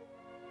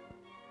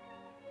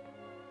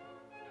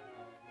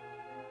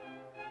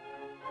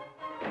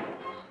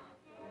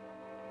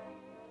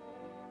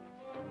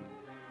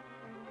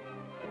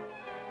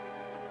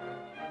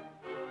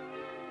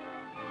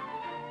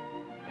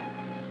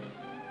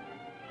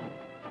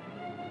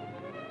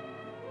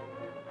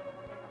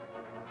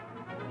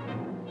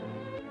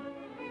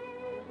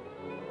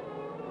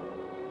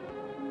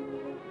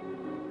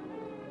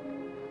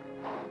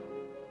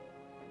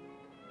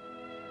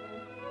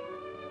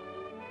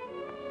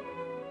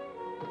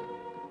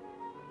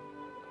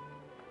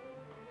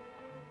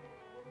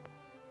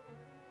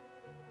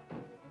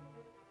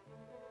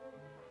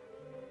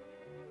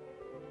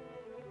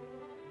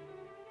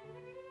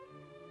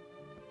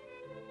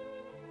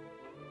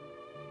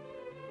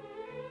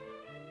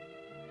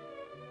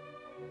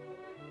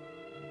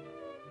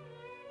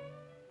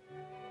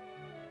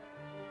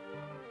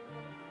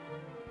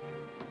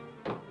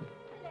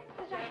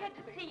 Alexis, I had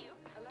to see you.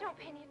 Don't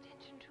pay any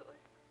attention to her.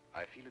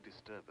 I feel a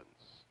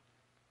disturbance.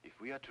 If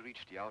we are to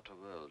reach the outer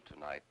world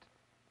tonight,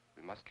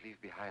 we must leave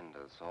behind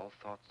us all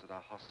thoughts that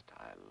are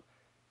hostile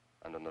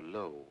and on a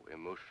low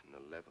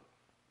emotional level.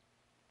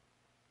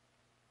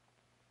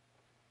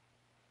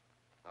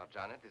 Now,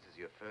 Janet, this is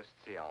your first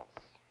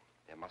seance.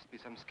 There must be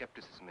some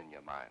skepticism in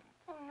your mind.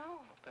 Oh,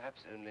 no.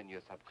 Perhaps only in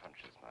your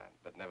subconscious mind,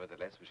 but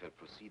nevertheless we shall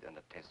proceed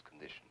under test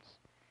conditions.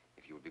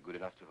 If you will be good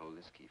enough to hold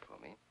this key for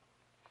me.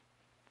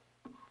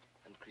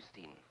 And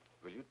Christine,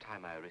 will you tie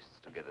my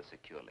wrists together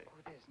securely? Oh,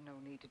 there's no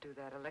need to do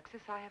that,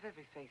 Alexis. I have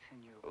every faith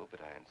in you. Oh,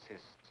 but I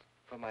insist,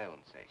 for my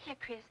own sake. Here,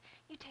 Chris,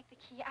 you take the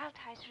key. I'll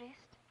tie his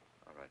wrist.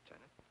 All right,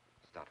 Janet.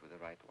 Start with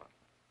the right one.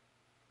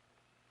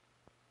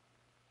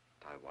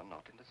 Tie one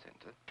knot in the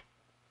center.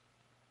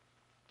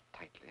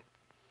 Tightly.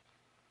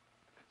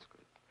 That's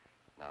good.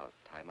 Now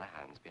tie my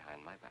hands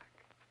behind my back.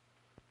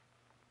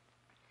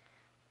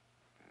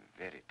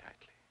 Very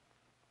tightly.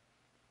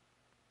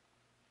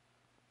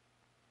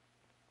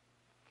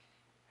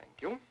 Thank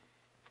you.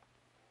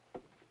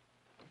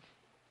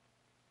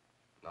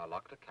 Now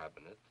lock the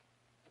cabinet.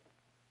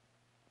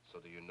 So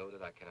do you know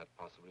that I cannot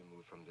possibly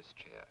move from this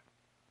chair?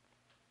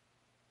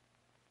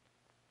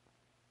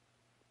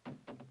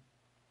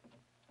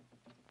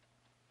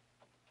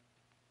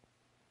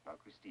 Now,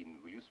 Christine,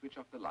 will you switch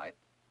off the light?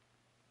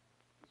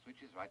 The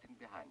switch is right in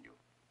behind you.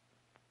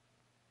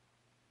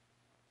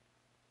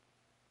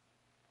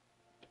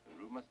 The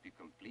room must be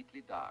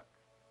completely dark.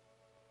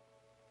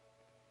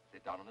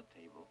 Sit down on a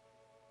table.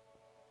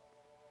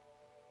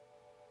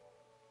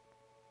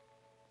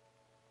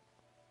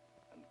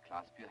 And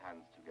clasp your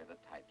hands together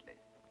tightly,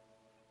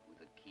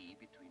 with a key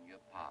between your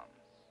palms.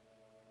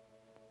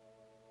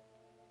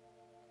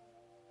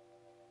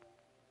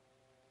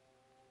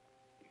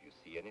 If you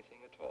see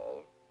anything at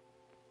all,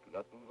 do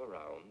not move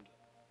around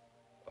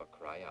or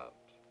cry out.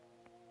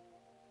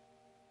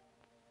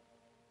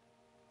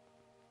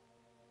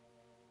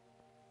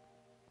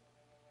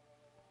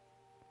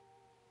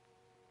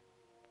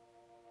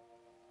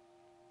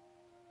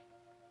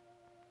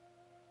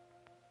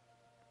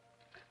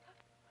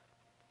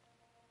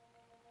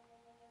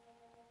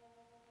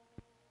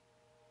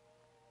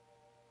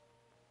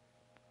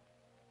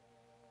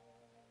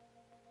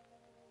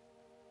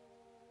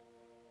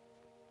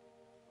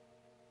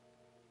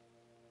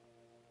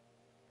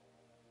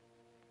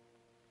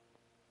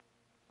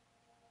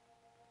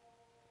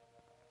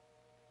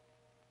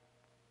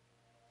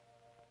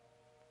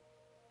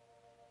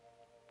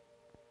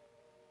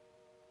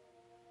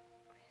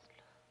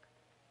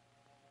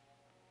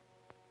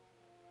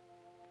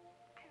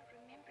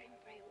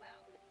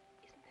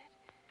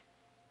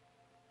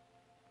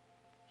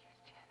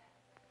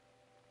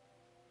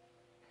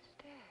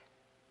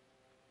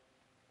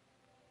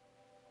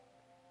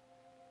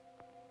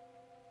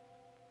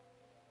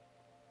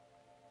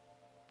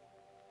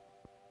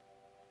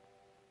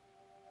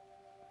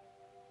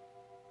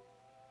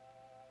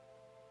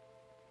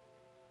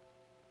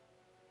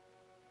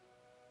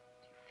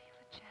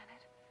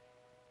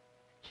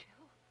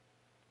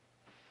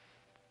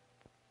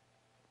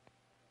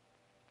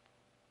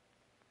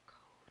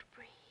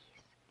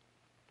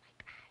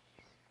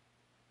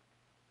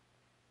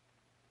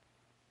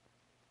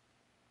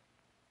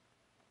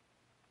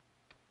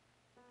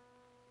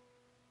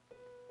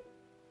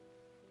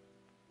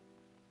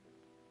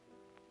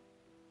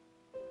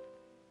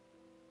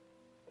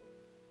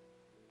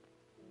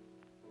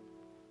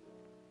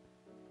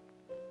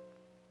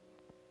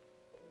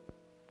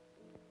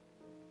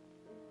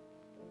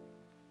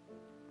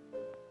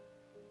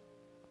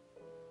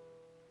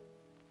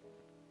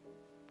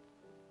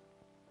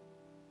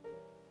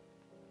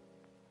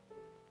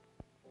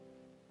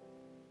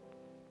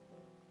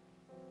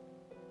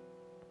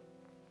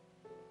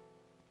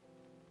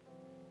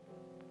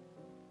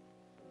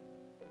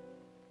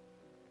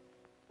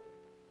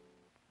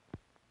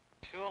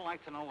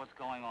 like to know what's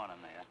going on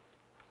in there.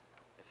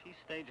 If he's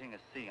staging a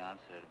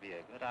seance, it'd be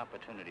a good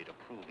opportunity to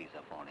prove he's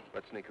a phony.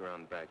 Let's sneak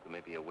around back. There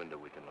may be a window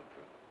we can look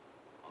through.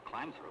 I'll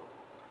climb through.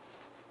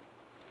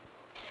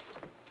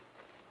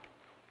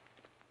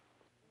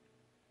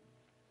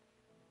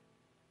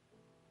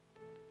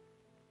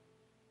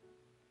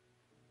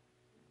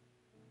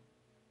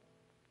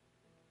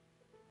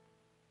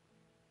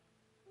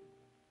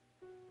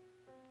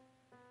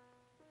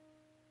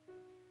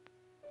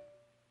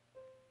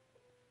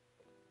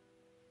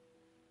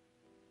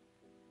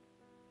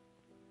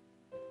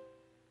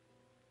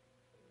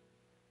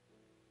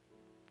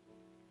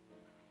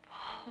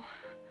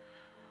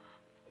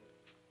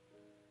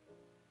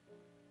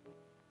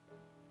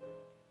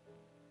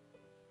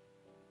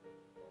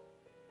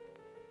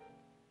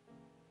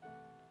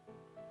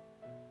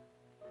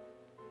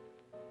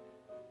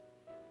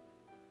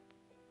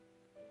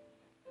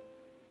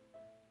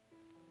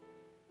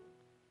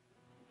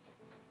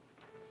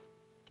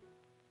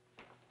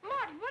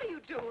 What are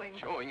you doing?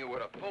 Showing you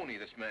what a phony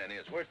this man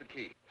is. Where's the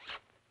key?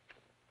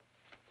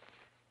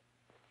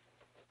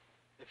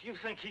 If you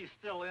think he's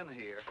still in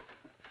here...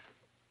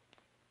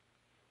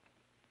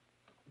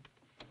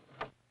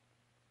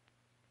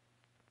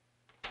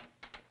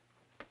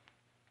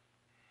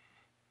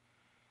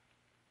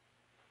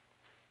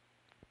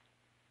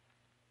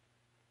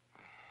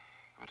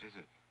 What is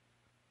it?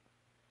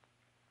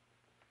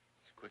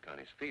 He's quick on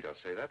his feet, I'll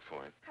say that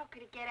for him. How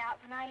could he get out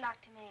when I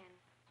locked him in?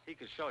 He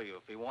could show you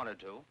if he wanted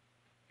to.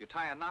 You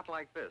tie a knot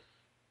like this.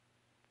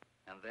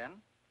 And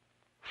then?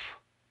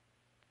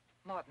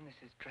 Martin,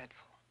 this is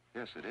dreadful.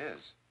 Yes, it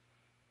is.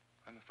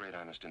 I'm afraid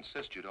I must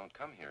insist you don't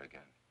come here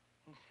again.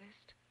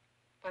 Insist?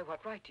 By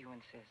what right do you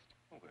insist?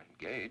 Oh, we're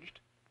engaged.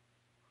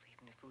 Well,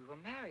 even if we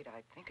were married,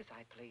 I'd think as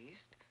I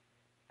pleased.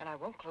 And I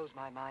won't close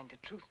my mind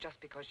to truth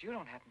just because you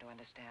don't happen to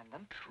understand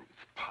them. Truth,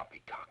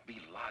 poppycock.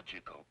 Be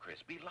logical,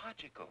 Chris. Be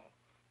logical.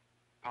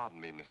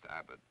 Pardon me, Mr.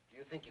 Abbott. Do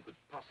you think you could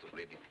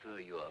possibly defer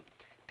your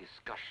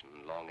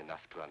discussion long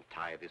enough to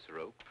untie this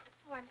rope?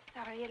 Oh, I'm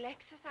sorry,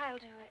 Alexis. I'll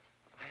do it.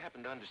 I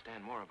happen to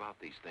understand more about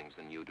these things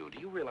than you do.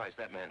 Do you realize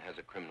that man has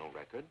a criminal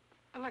record?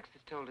 Alexis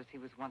told us he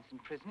was once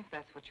in prison, if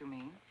that's what you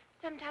mean.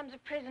 Sometimes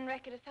a prison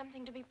record is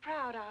something to be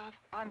proud of.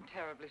 I'm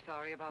terribly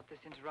sorry about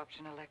this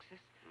interruption,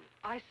 Alexis.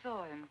 I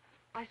saw him.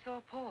 I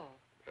saw Paul.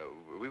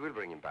 We will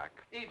bring him back.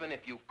 Even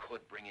if you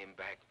could bring him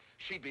back,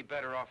 she'd be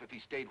better off if he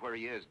stayed where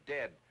he is,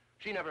 dead.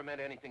 She never meant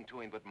anything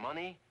to him but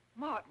money.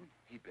 Martin.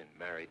 He'd been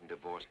married and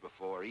divorced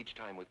before, each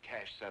time with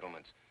cash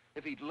settlements.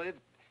 If he'd lived,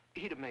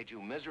 he'd have made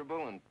you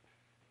miserable and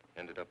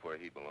ended up where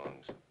he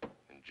belongs,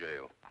 in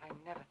jail. But I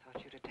never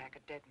thought you'd attack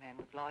a dead man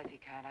with lies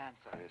he can't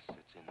answer. Yes,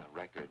 it's in the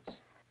records.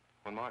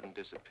 When Martin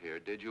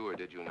disappeared, did you or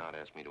did you not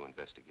ask me to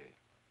investigate?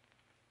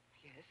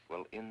 Yes?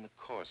 Well, in the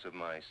course of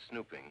my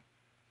snooping,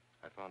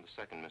 I found a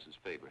second Mrs.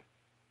 Faber,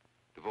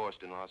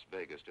 divorced in Las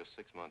Vegas just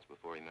 6 months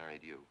before he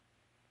married you.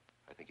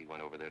 I think he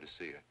went over there to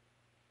see her.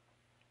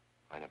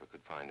 I never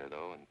could find her,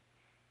 though, and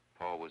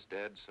Paul was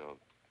dead, so...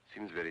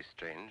 Seems very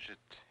strange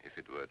that if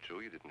it were true,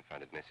 you didn't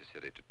find it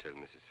necessary to tell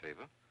Mrs.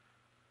 Faber.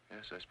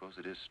 Yes, I suppose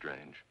it is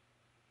strange.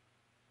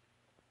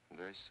 And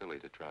very silly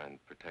to try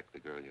and protect the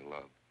girl you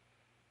love.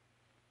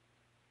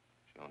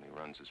 She only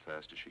runs as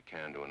fast as she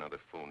can to another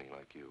phony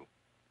like you.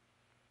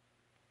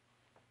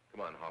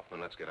 Come on, Hoffman,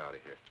 let's get out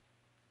of here.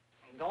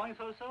 Going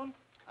so soon?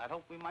 I'd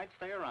hope we might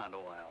stay around a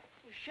while.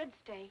 You should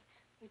stay.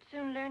 You'd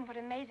soon learn what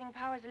amazing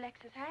powers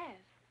Alexis has.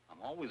 I'm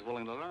always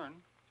willing to learn.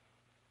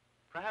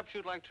 Perhaps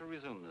you'd like to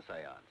resume the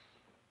seance.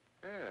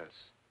 Yes.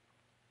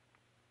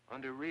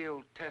 Under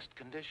real test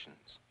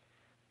conditions.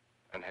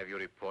 And have you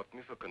report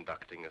me for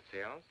conducting a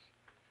seance?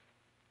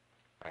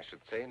 I should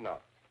say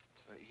not.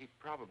 He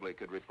probably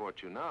could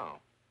report you now.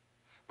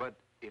 But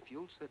if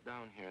you'll sit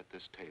down here at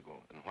this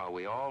table, and while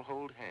we all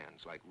hold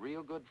hands like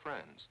real good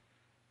friends,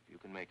 if you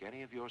can make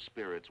any of your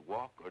spirits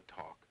walk or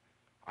talk,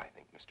 I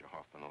think Mr.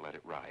 Hoffman will let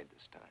it ride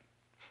this time.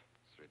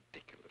 It's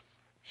ridiculous.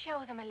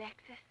 Show them,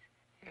 Alexis.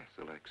 Yes,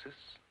 Alexis.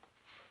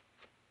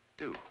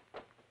 Do.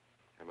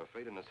 I'm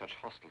afraid under such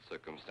hostile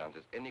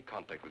circumstances, any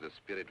contact with the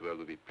spirit world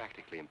will be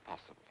practically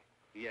impossible.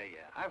 Yeah.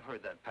 I've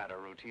heard that patter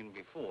routine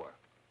before.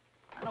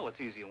 I know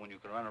it's easier when you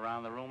can run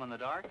around the room in the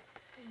dark.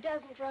 Who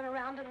doesn't run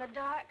around in the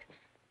dark?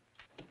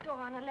 Go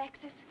on,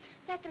 Alexis.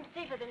 Let them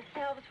see for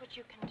themselves what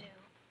you can do.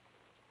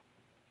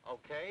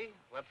 Okay,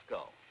 let's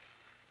go.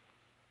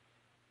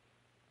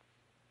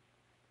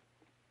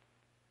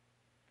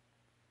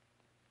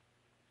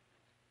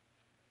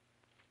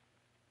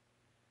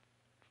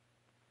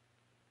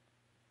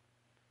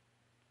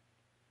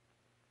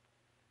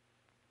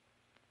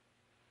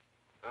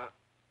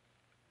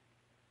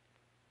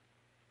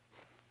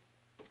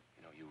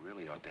 You know, you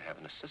really ought to have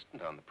an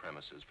assistant on the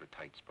premises for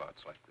tight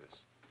spots like this.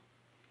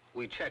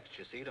 We checked,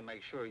 you see, to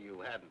make sure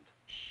you hadn't.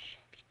 Shh,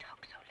 if you talk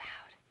so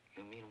loud.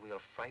 You mean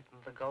we'll frighten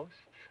the ghosts?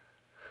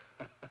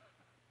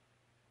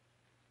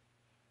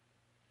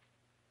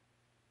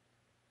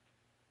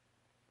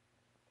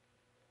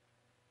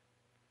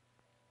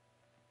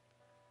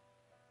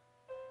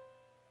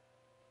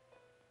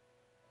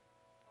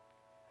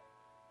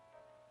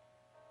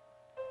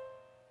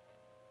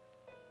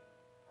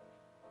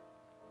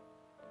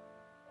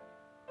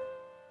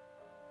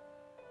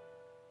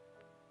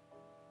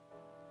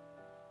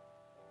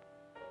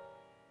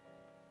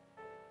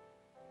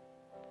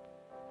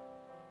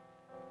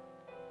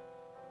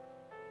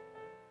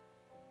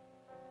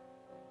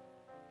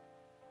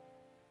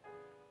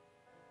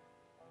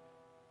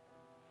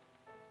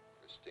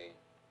 Christine.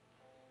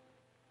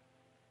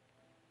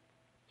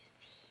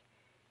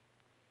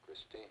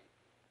 Christine.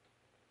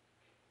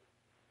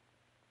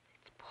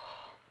 It's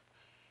Paul.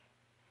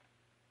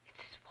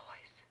 It's his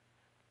voice.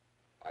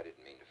 I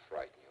didn't mean to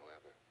frighten you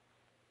ever.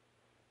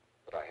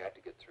 But I had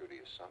to get through to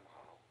you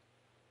somehow.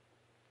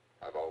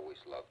 I've always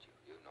loved you.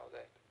 You know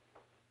that.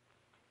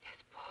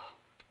 Yes, Paul.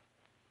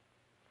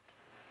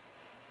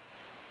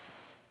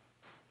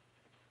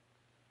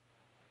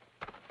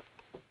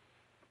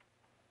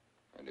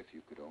 And if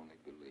you could only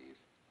believe,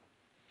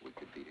 we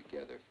could be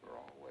together for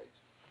always.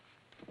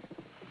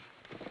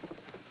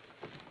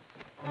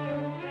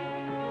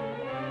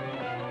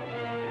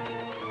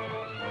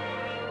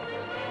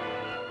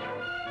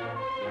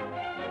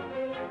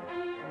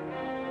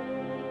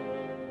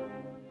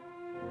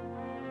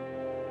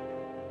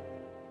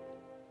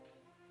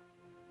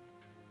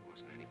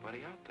 Wasn't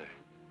anybody out there.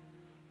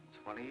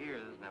 20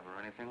 years, never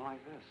anything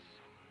like this.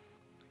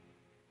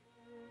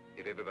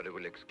 If everybody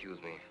will excuse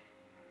me,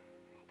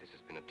 this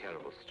has been a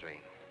terrible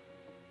strain.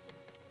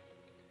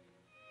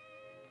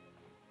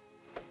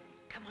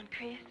 Come on,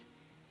 Chris.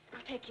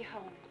 I'll take you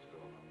home.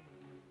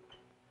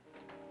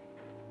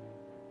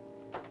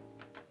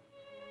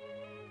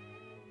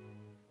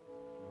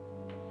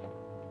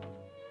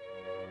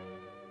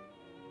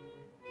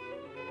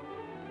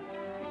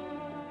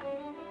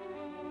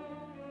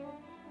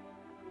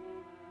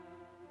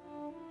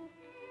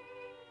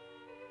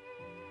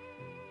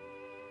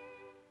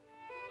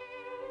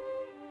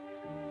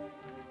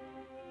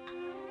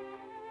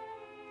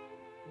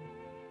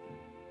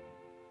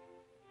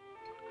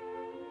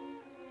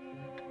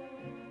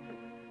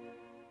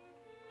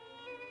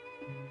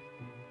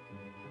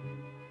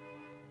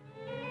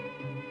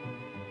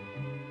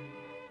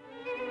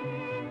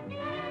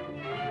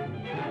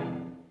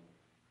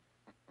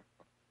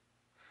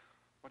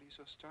 What are you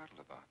so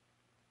startled about?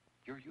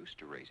 You're used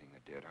to raising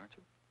the dead, aren't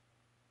you?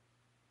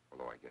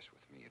 Although I guess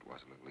with me it was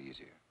a little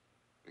easier,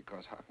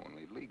 because I'm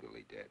only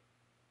legally dead.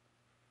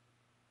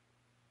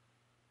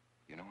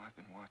 You know, I've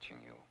been watching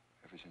you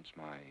ever since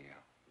my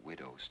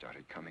widow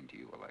started coming to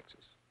you,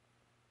 Alexis.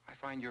 I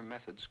find your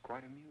methods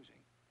quite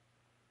amusing.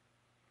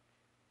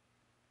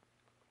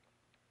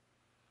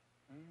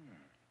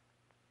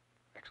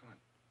 Excellent.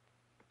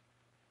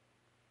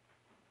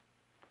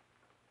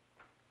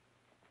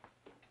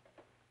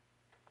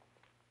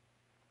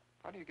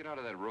 How do you get out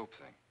of that rope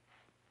thing?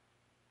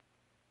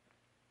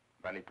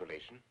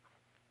 Manipulation.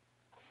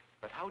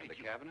 But how did The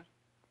you... cabinet?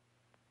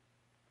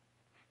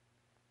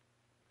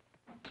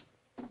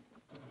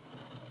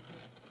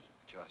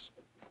 Just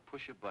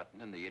push a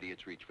button and the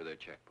idiots reach for their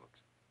checkbooks.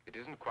 It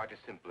isn't quite as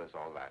simple as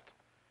all that.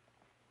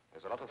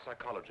 There's a lot of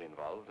psychology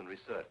involved and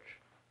research.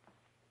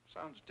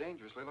 Sounds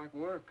dangerously like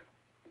work.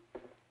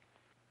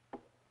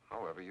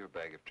 However, your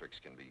bag of tricks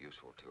can be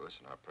useful to us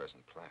in our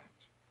present plans.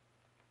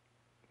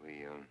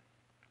 We,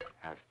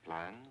 have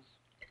plans?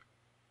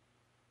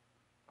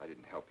 I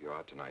didn't help you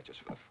out tonight just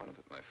for the fun of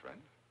it, my friend.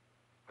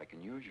 I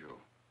can use you.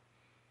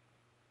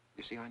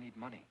 You see, I need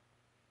money.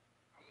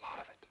 A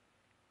lot of it.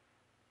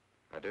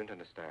 I don't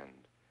understand.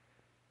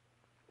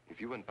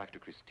 If you went back to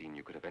Christine,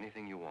 you could have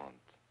anything you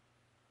want.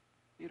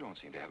 You don't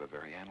seem to have a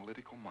very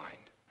analytical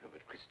mind. No,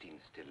 but Christine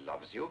still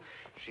loves you.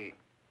 She...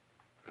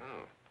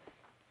 Oh.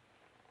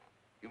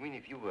 You mean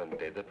if you weren't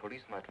dead, the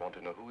police might want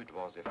to know who it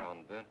was they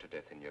found burnt to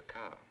death in your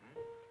car, hmm?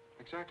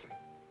 Exactly.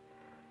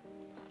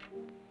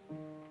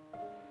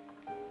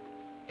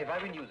 Have I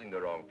been using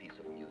the wrong piece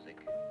of music?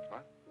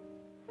 What?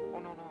 Oh,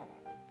 no, no.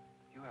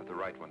 You have the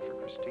right one for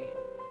Christine.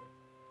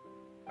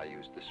 I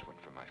used this one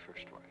for my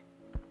first wife.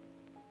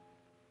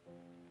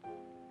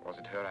 Was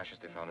it her ashes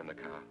they found in the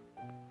car?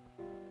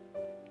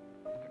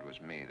 It was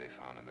me they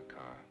found in the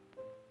car.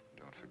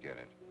 Don't forget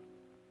it.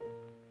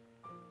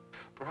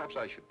 Perhaps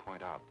I should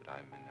point out that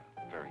I'm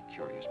in a very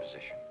curious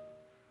position.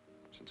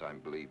 Since I'm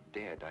believed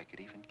dead, I could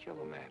even kill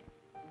a man.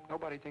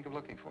 Nobody'd think of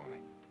looking for me.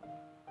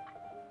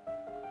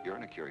 You're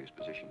in a curious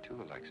position,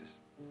 too, Alexis.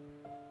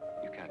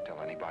 You can't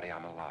tell anybody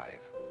I'm alive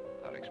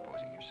without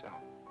exposing yourself.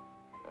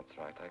 That's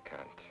right, I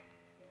can't.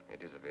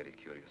 It is a very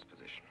curious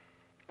position.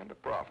 And a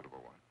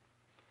profitable one.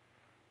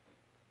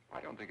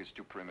 I don't think it's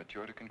too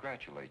premature to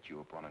congratulate you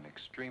upon an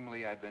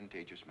extremely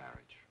advantageous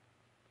marriage.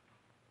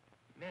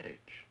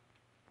 Marriage?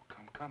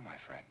 Well, come, my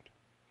friend.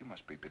 You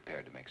must be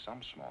prepared to make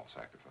some small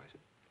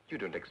sacrifices. You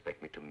don't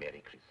expect me to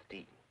marry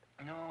Christine?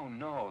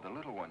 No, the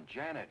little one,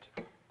 Janet.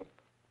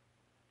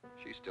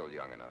 She's still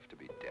young enough to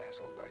be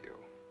dazzled by you.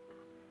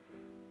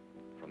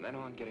 From then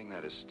on, getting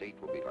that estate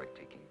will be like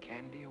taking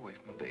candy away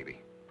from a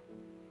baby.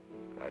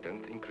 I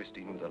don't think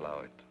Christine would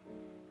allow it.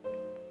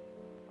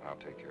 I'll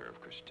take care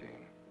of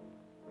Christine.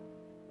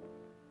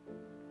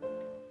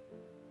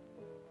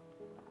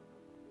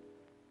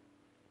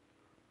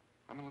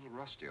 I'm a little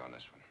rusty on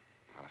this one.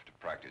 I'll have to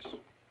practice.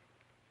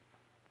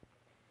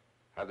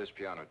 Have this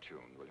piano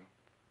tuned, will you?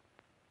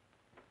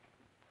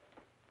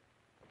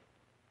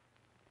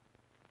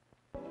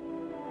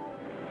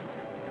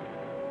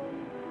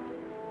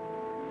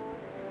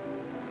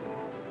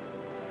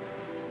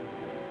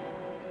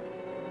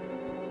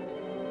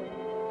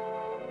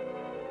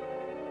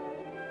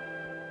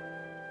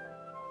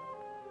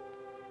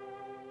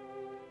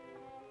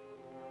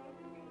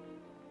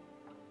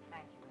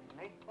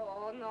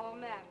 Oh, no,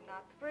 ma'am,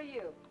 not for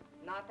you.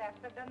 Not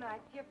after the night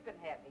you've been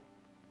having.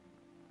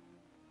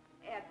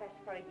 Yes, that's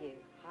for you.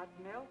 Hot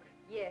milk?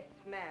 Yes,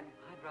 ma'am.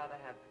 I'd rather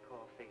have the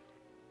coffee.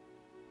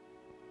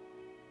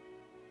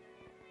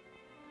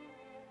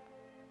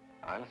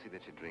 I'll see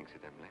that she drinks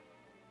it, Emily.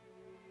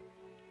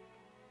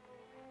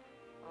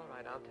 All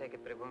right, I'll take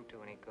it, but it won't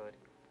do any good.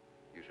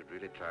 You should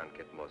really try and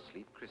get more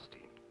sleep,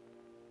 Christine.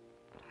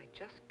 But I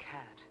just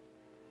can't.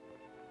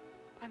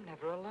 I'm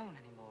never alone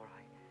anymore.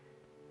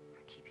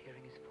 I keep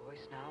hearing his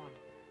voice now and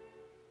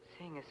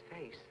seeing his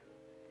face.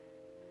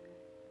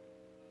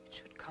 It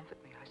should comfort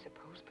me, I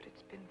suppose, but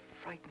it's been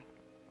frightening.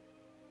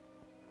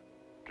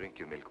 Drink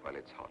your milk while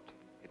it's hot.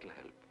 It'll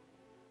help.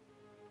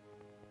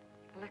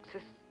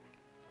 Alexis,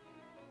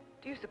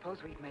 do you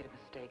suppose we've made a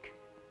mistake?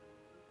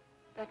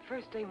 That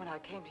first day when I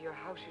came to your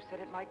house, you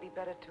said it might be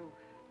better to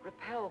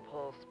repel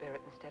Paul's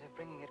spirit instead of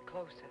bringing it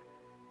closer.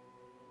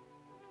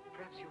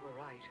 Perhaps you were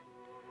right.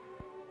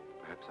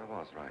 Perhaps I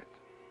was right.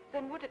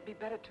 Then would it be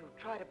better to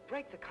try to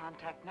break the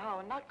contact now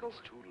and not go...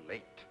 It's too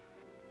late.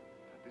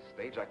 At this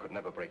stage, I could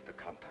never break the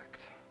contact.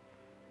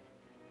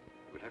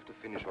 We'll have to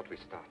finish what we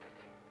started.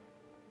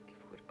 If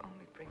it would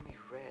only bring me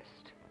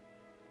rest.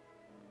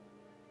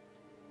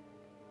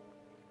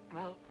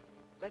 Well,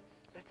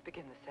 let's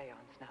begin the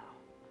seance now.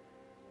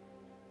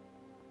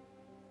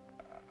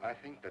 I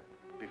think that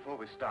before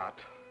we start,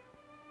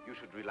 you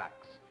should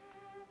relax.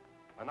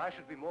 And I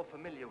should be more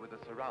familiar with the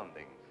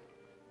surroundings.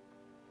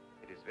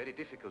 It is very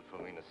difficult for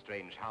me in a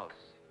strange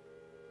house.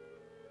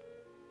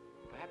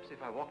 Perhaps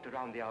if I walked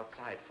around the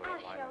outside for a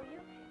while... I'll show you.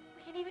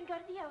 We can even go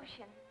to the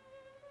ocean.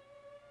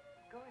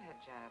 Go ahead,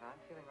 Janet. I'm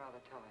feeling rather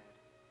tired.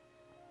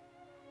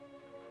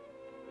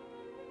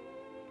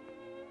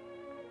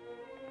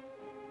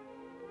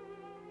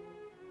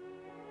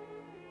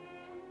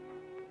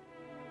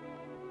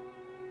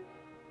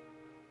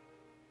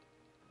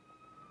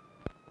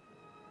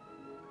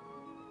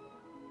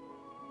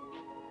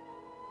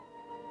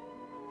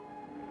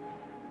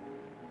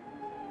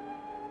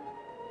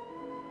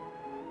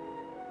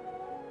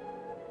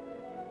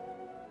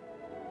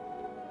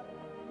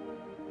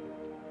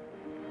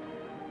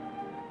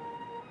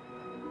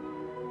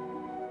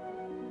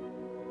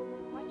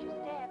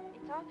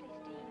 Awfully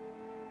steep.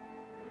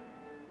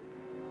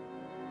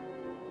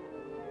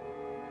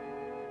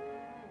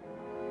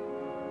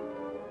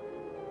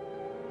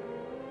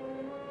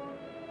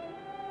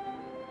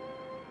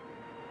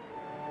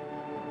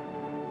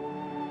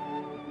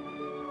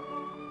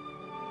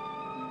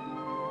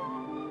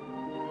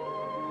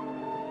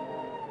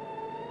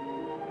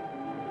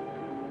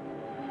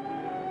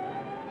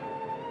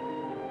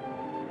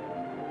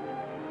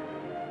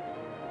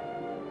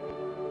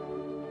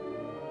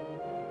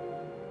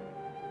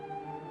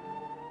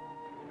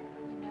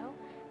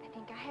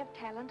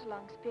 Talent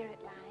along spirit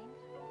lines.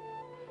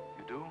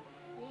 You do?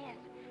 Yes,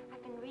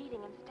 I've been reading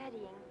and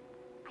studying.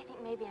 I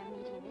think maybe I'm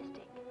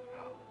mediumistic.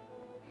 Oh.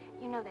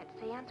 You know that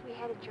seance we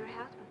had at your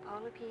house when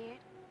Paul appeared?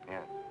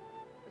 Yeah.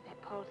 Was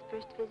that Paul's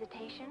first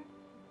visitation?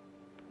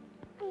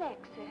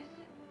 Alexis.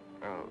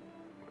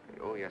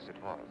 Oh, yes,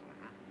 it was.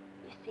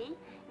 You see,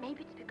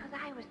 maybe it's because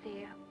I was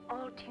there,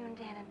 all tuned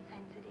in and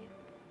sensitive.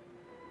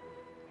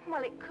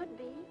 Well, it could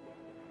be.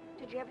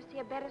 Did you ever see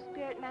a better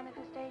spirit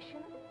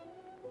manifestation?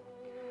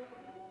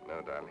 No,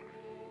 darling.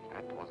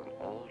 That was an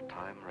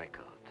all-time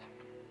record.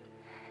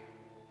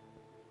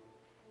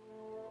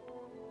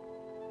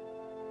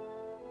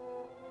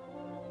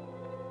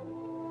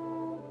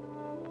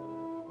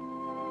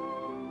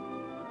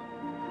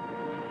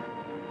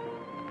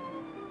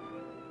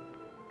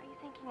 Are you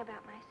thinking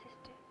about my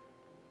sister?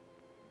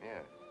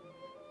 Yes.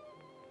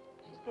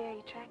 She's very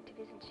attractive,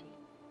 isn't she?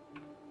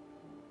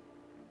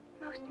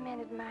 Most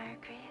men admire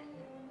Chris.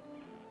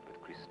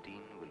 But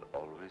Christine will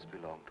always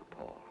belong to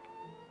Paul.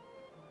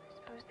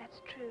 I suppose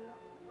that's true.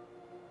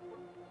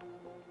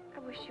 I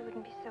wish you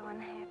wouldn't be so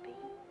unhappy.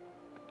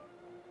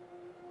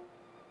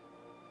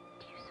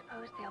 Do you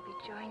suppose they'll be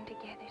joined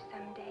together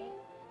someday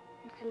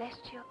in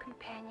celestial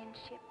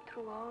companionship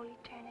through all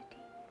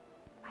eternity,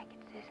 like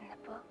it says in the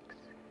books?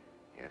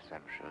 Yes,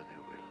 I'm sure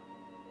they will.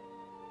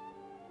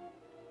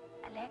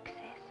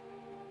 Alexis,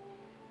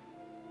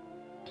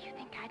 do you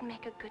think I'd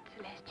make a good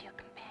celestial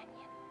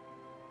companion?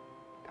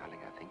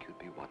 Darling, I think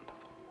you'd be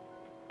wonderful.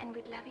 And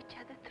we'd love each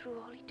other through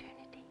all eternity?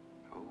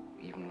 Oh,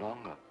 even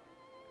longer.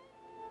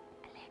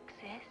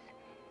 Alexis,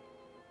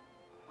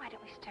 why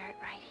don't we start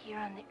right here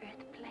on the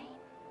earth plane?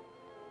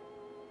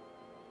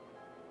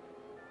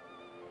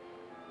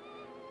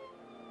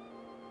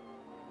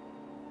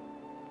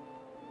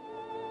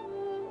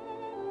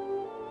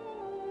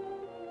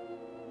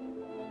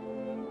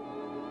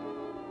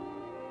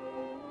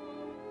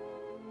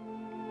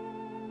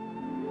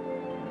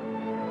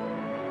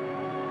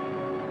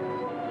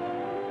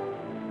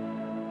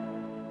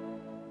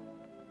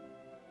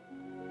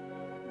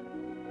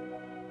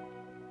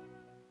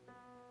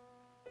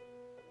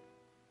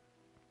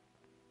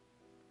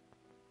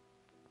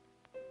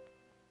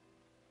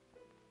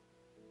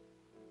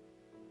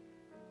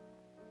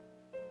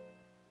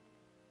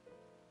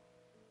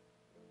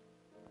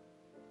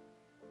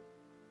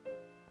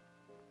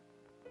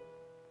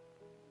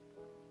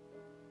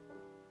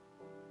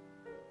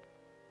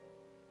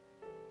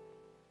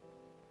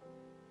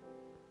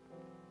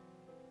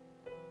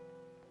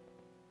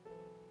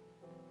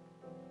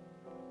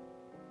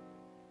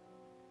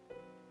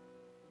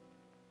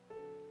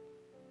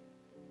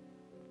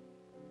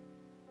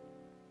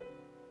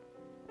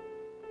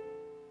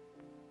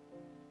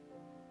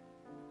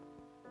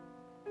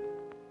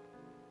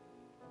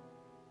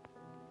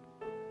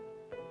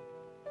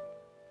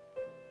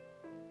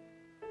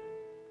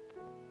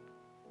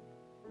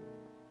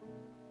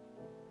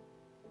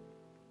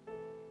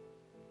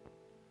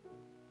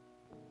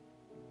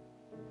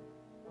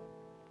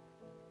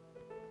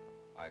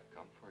 I've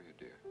come for you,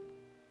 dear.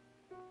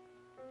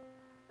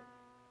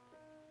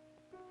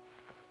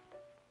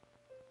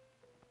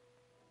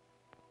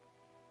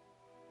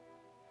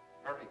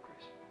 Hurry,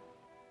 Chris.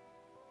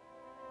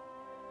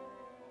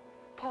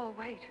 Paul,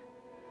 wait.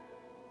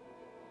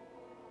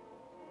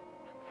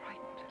 I'm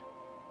frightened.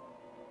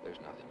 There's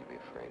nothing to be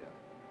afraid of.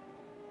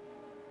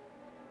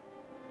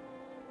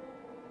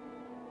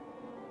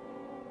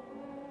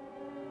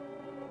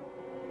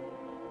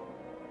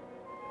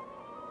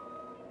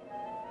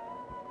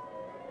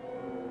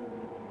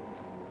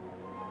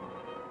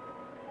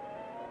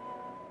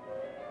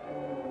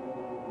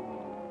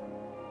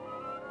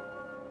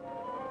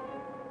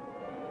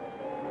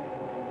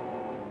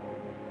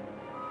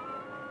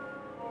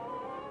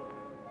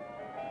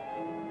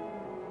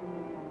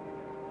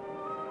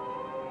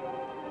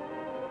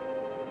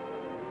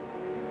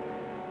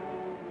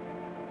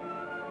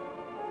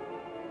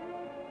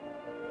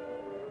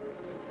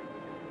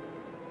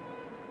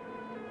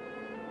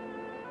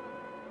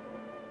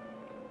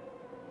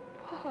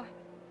 Paul, I'm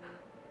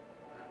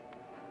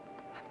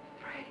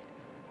afraid.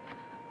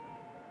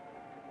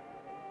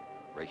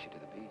 Race you to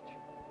the beach.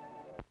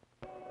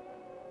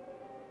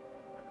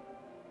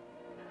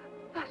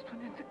 Last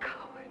one in's a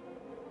coward.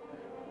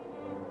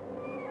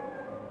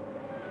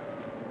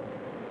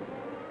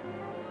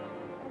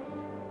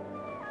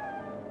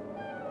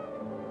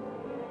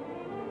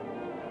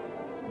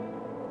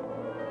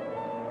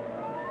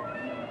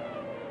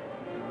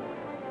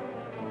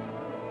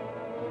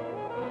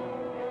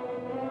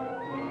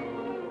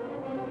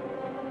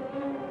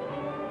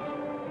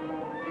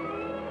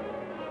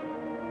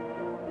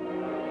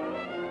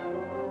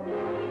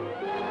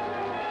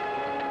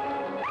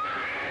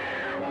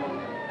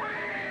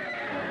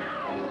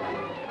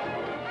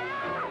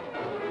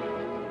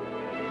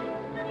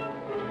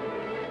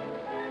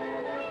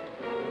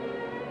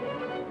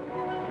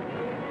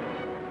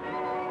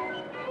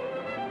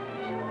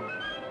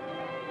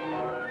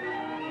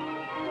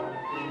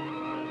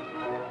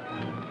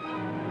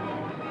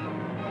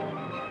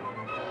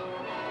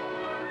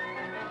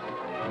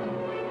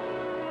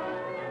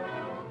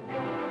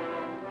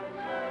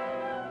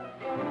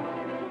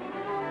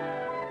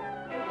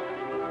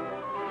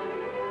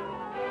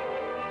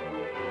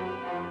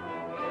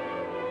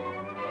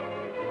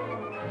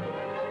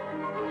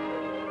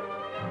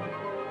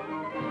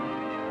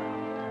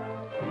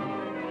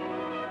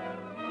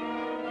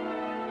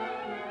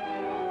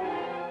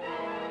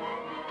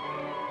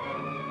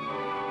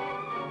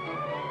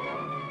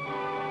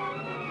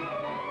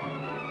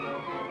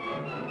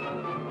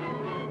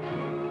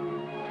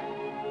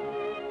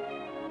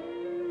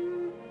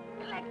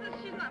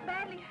 She's not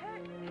badly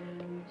hurt.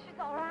 She's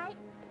all right.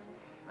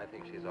 I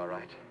think she's all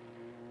right.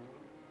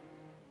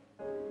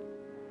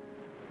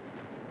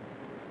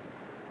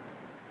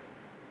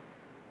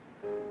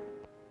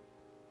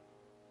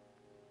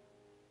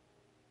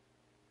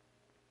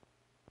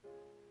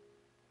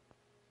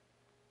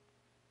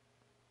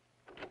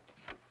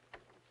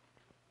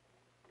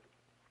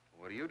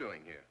 What are you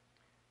doing here?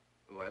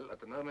 Well,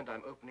 at the moment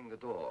I'm opening the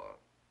door,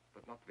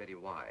 but not very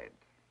wide.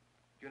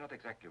 You're not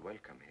exactly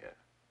welcome here.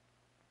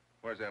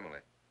 Where's Emily?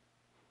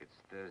 It's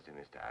Thursday,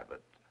 Mr.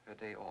 Abbott. Her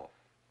day off.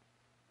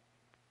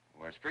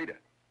 Where's Frida?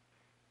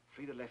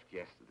 Frida left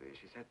yesterday.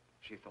 She said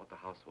she thought the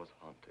house was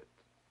haunted.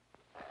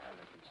 I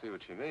can see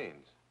what she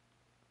means.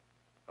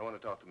 I want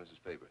to talk to Mrs.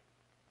 Faber.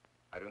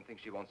 I don't think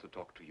she wants to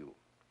talk to you.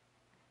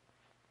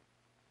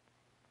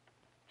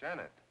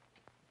 Janet.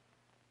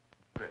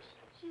 Chris.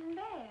 She's in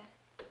bed.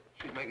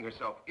 She's making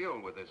herself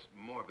ill with this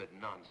morbid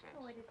nonsense.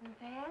 Oh, it isn't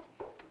bad.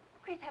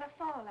 Chris had a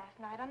fall last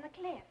night on the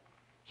cliff.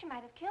 She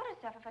might have killed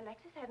herself if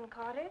Alexis hadn't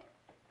caught her.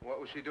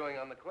 What was she doing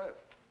on the cliff?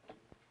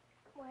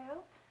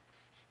 Well,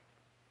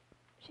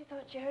 she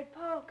thought she heard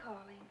Paul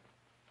calling.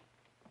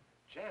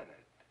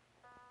 Janet.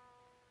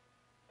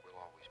 We'll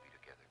always be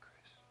together,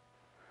 Chris.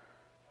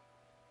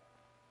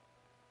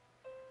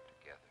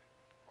 Together,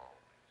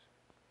 always.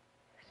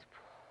 Miss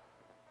Paul.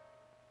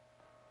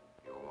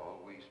 You'll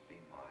always be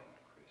mine,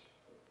 Chris.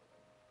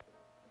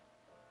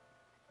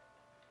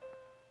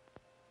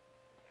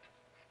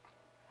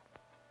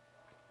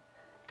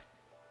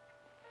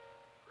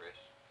 Chris,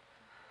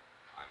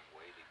 I'm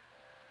waiting.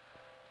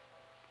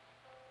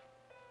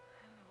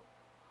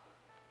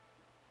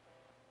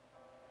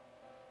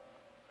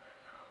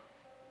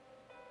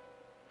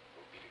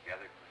 We'll be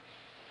together, Chris.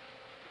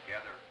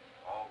 Together,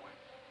 always.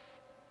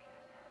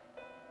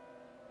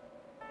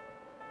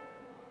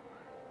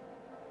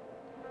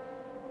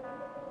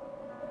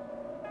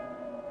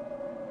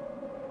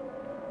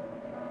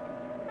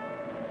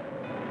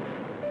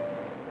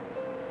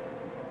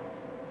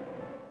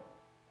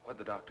 What'd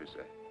the doctor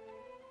say?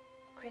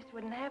 Chris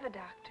wouldn't have a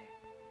doctor.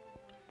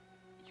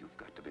 You've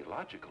got to be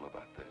logical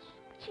about this.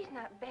 But she's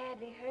not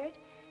badly hurt.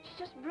 She's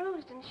just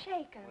bruised and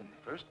shaken. In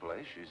the first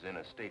place, she's in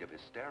a state of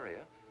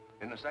hysteria.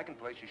 In the second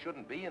place, she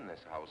shouldn't be in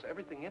this house.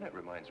 Everything in it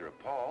reminds her of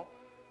Paul.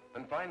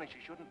 And finally, she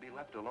shouldn't be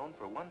left alone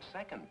for 1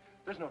 second.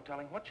 There's no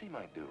telling what she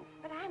might do.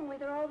 But I'm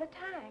with her all the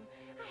time.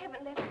 I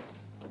haven't left...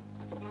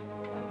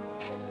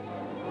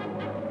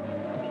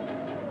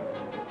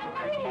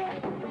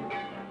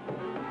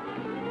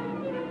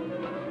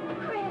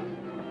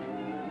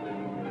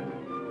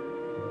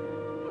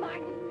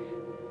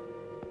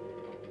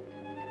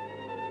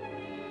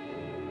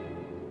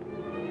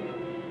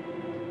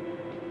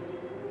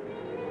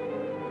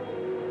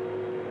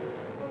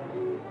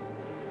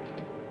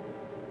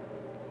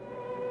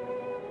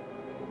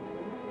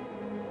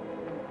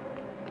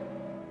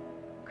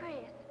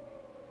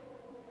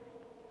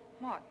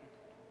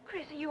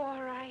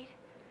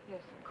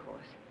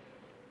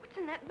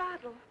 in that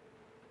bottle?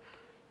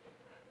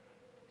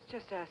 It's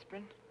just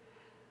aspirin.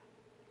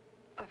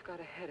 I've got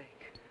a headache.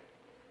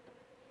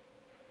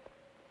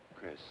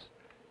 Chris,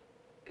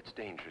 it's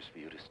dangerous for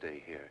you to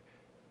stay here.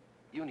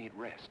 You need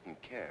rest and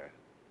care,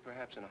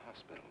 perhaps in a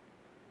hospital.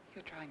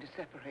 You're trying to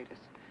separate us.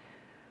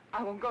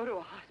 I won't go to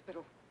a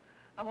hospital.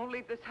 I won't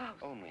leave this house.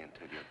 Only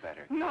until you're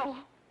better. No.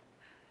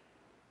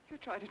 You're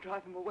trying to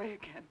drive him away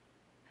again.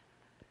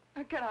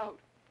 Now get out.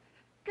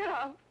 Get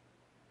out.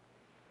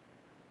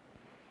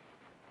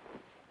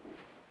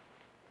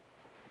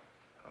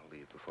 I'll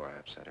leave before I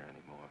upset her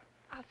anymore.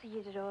 I'll see you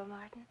at the door,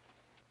 Martin.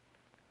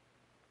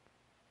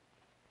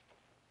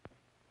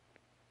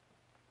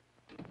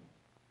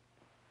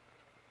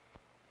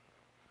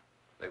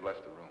 They've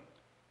left the room.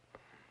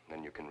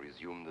 Then you can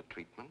resume the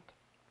treatment.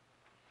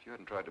 If you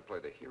hadn't tried to play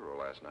the hero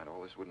last night,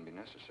 all this wouldn't be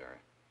necessary.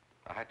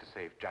 I had to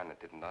save Janet,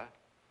 didn't I?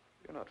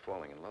 You're not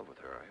falling in love with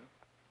her, are you?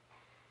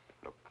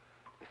 Look,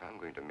 if I'm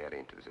going to marry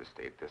into this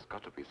estate, there's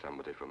got to be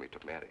somebody for me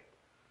to marry.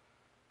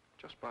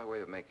 Just by way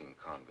of making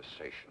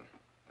conversation,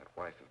 that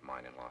wife of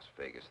mine in Las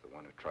Vegas, the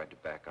one who tried to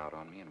back out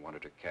on me and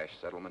wanted her cash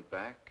settlement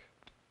back,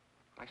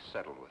 I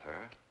settled with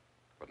her,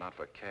 but not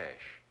for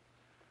cash.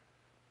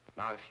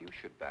 Now, if you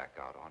should back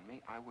out on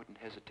me, I wouldn't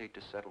hesitate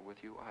to settle with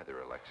you either,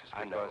 Alexis,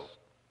 I know,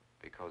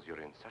 because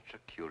you're in such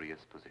a curious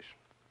position.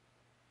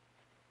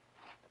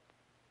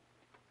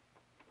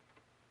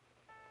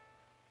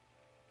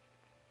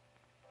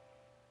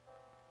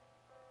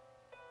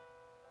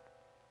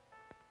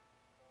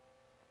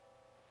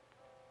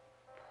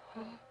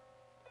 Paul.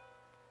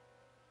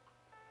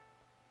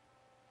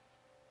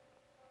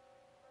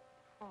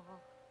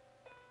 Paul.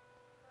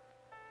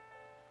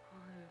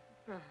 Oh,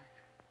 you're back.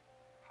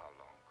 How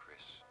long,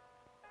 Chris?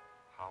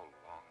 How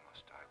long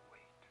must I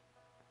wait?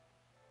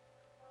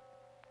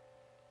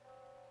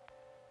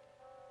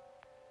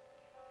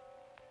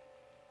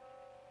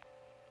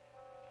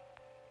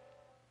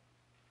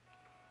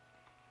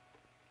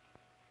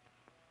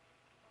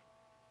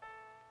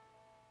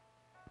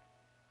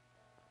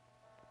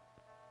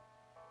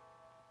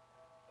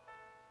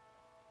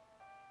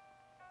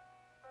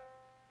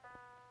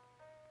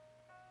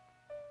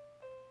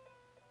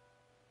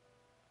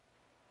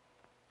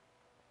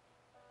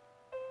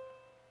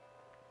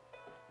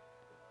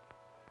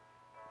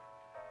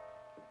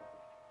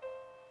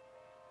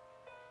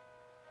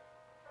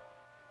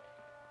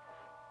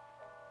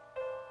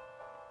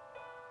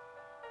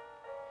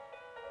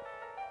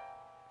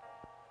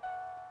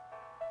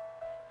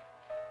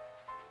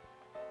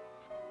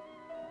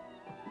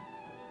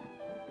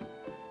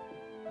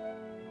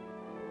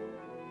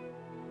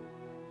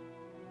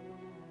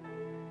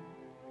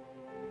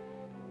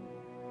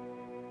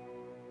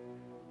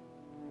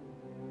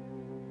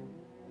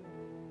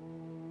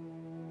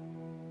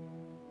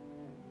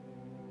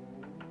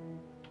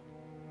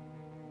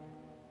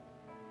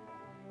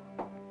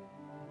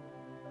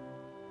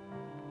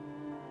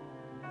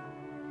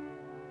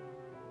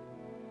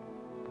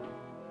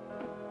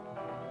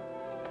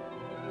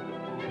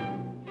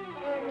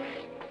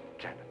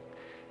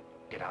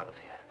 Get out of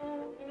here.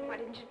 Why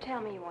didn't you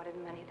tell me you wanted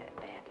money that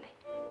badly?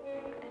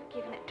 I could have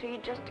given it to you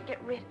just to get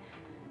rid...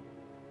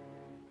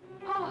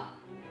 Paul!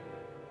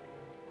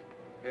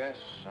 Yes,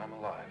 I'm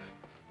alive.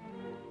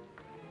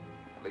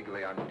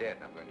 Legally, I'm dead,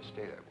 and I'm going to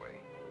stay that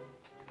way.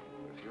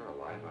 But if you're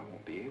alive, I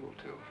won't be able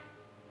to.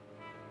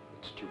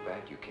 It's too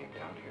bad you came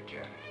down here,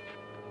 Janet.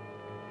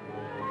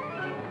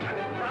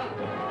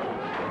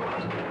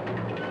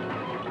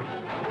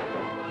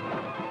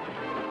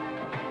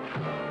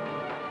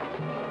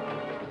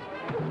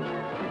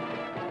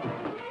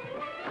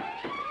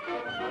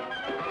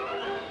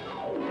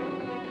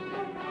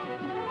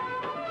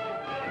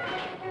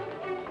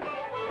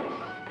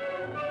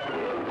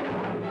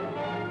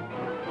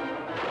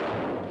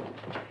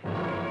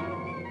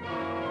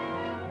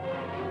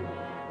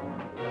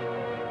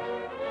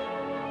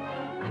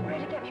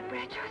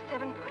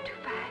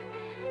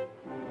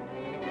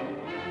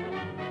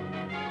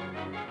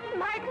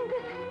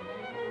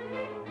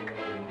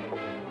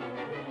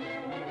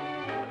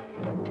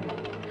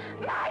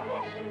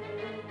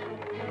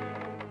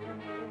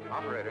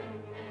 Operator.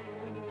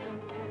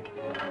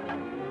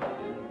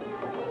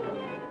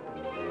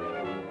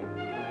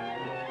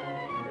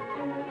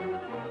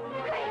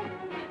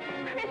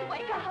 Chris,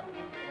 wake up.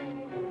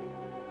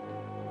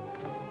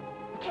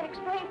 Can't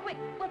explain. Quick,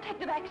 we'll take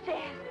the back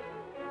stairs.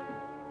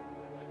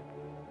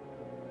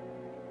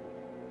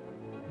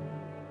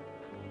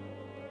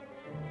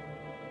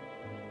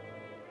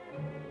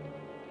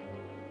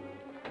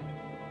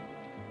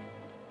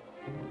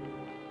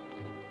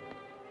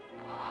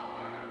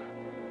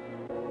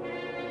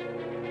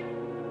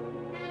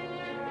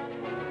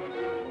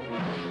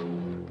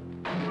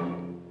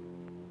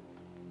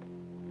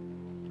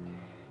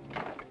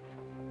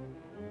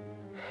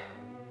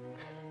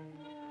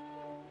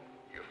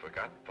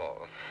 Forgot,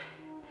 Paul.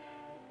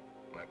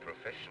 My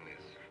profession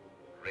is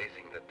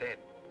raising the dead.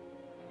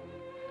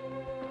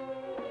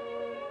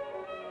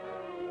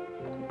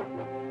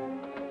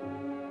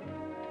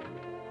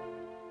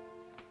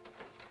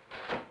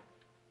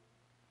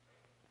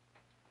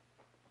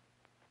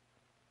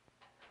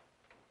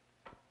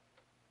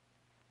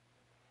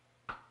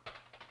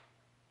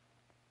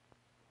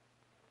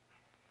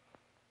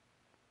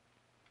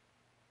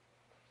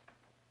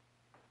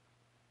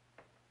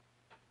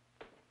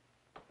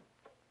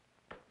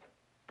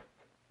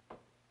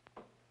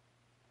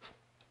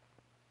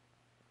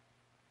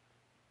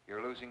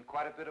 losing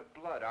quite a bit of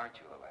blood, aren't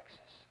you, Alexis?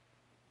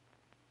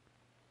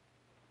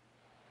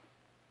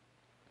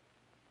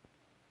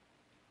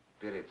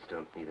 Spirits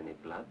don't need any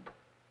blood.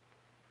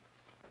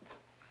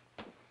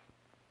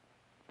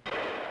 Do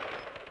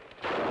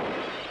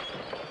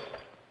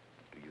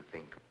you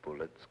think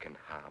bullets can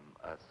harm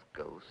us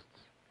ghosts?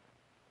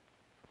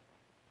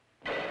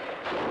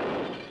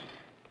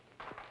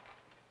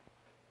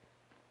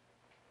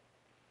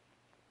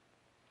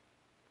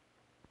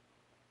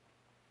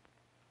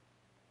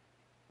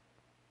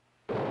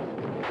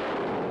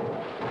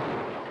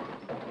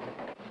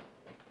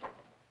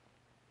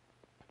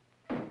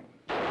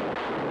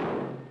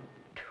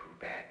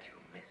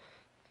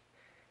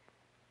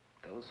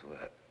 Those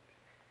were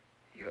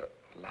your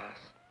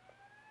last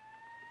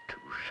 2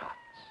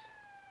 shots.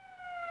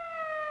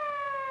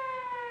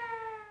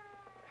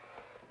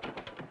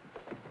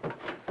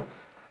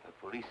 The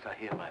police are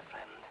here, my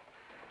friend.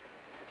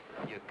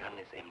 Your gun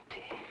is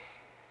empty.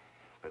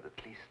 But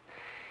at least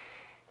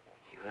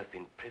you have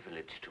been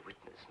privileged to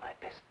witness my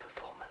best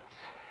performance.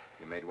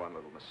 You made one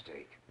little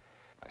mistake.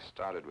 I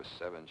started with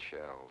 7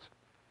 shells.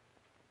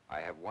 I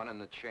have 1 in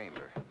the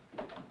chamber.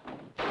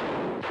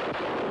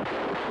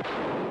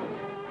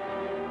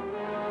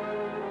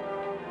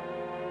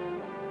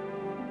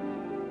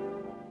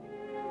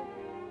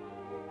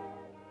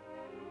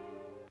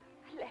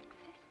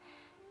 Alexis,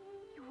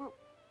 you were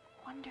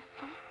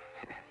wonderful.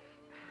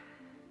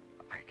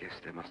 I guess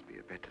there must be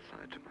a better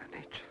side to my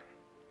nature.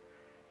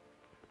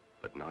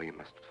 But now you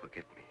must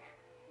forget me.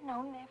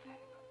 No, never.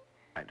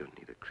 I don't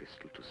need a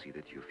crystal to see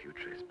that your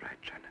future is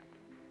bright, Janet.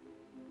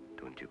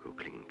 Don't you go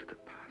clinging to the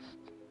past.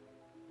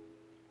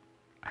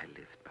 I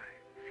lived by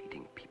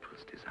feeding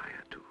people's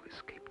desire to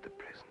escape the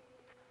present.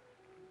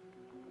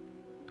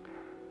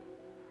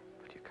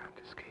 But you can't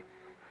escape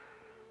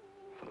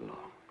for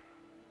long.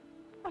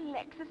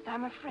 Alexis,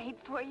 I'm afraid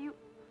for you.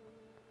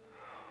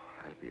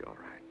 I'll be all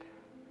right.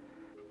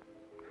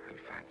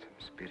 I'll find some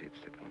spirits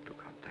that want to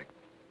contact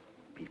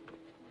people.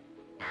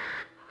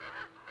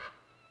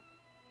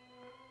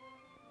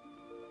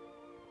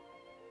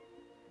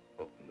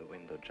 Open the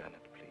window,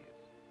 Janet, please.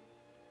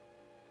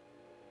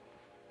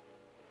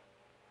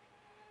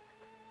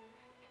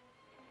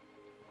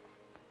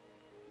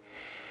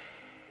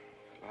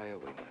 Fly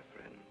away, my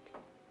friend.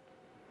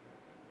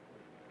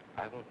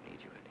 I won't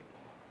need you anymore.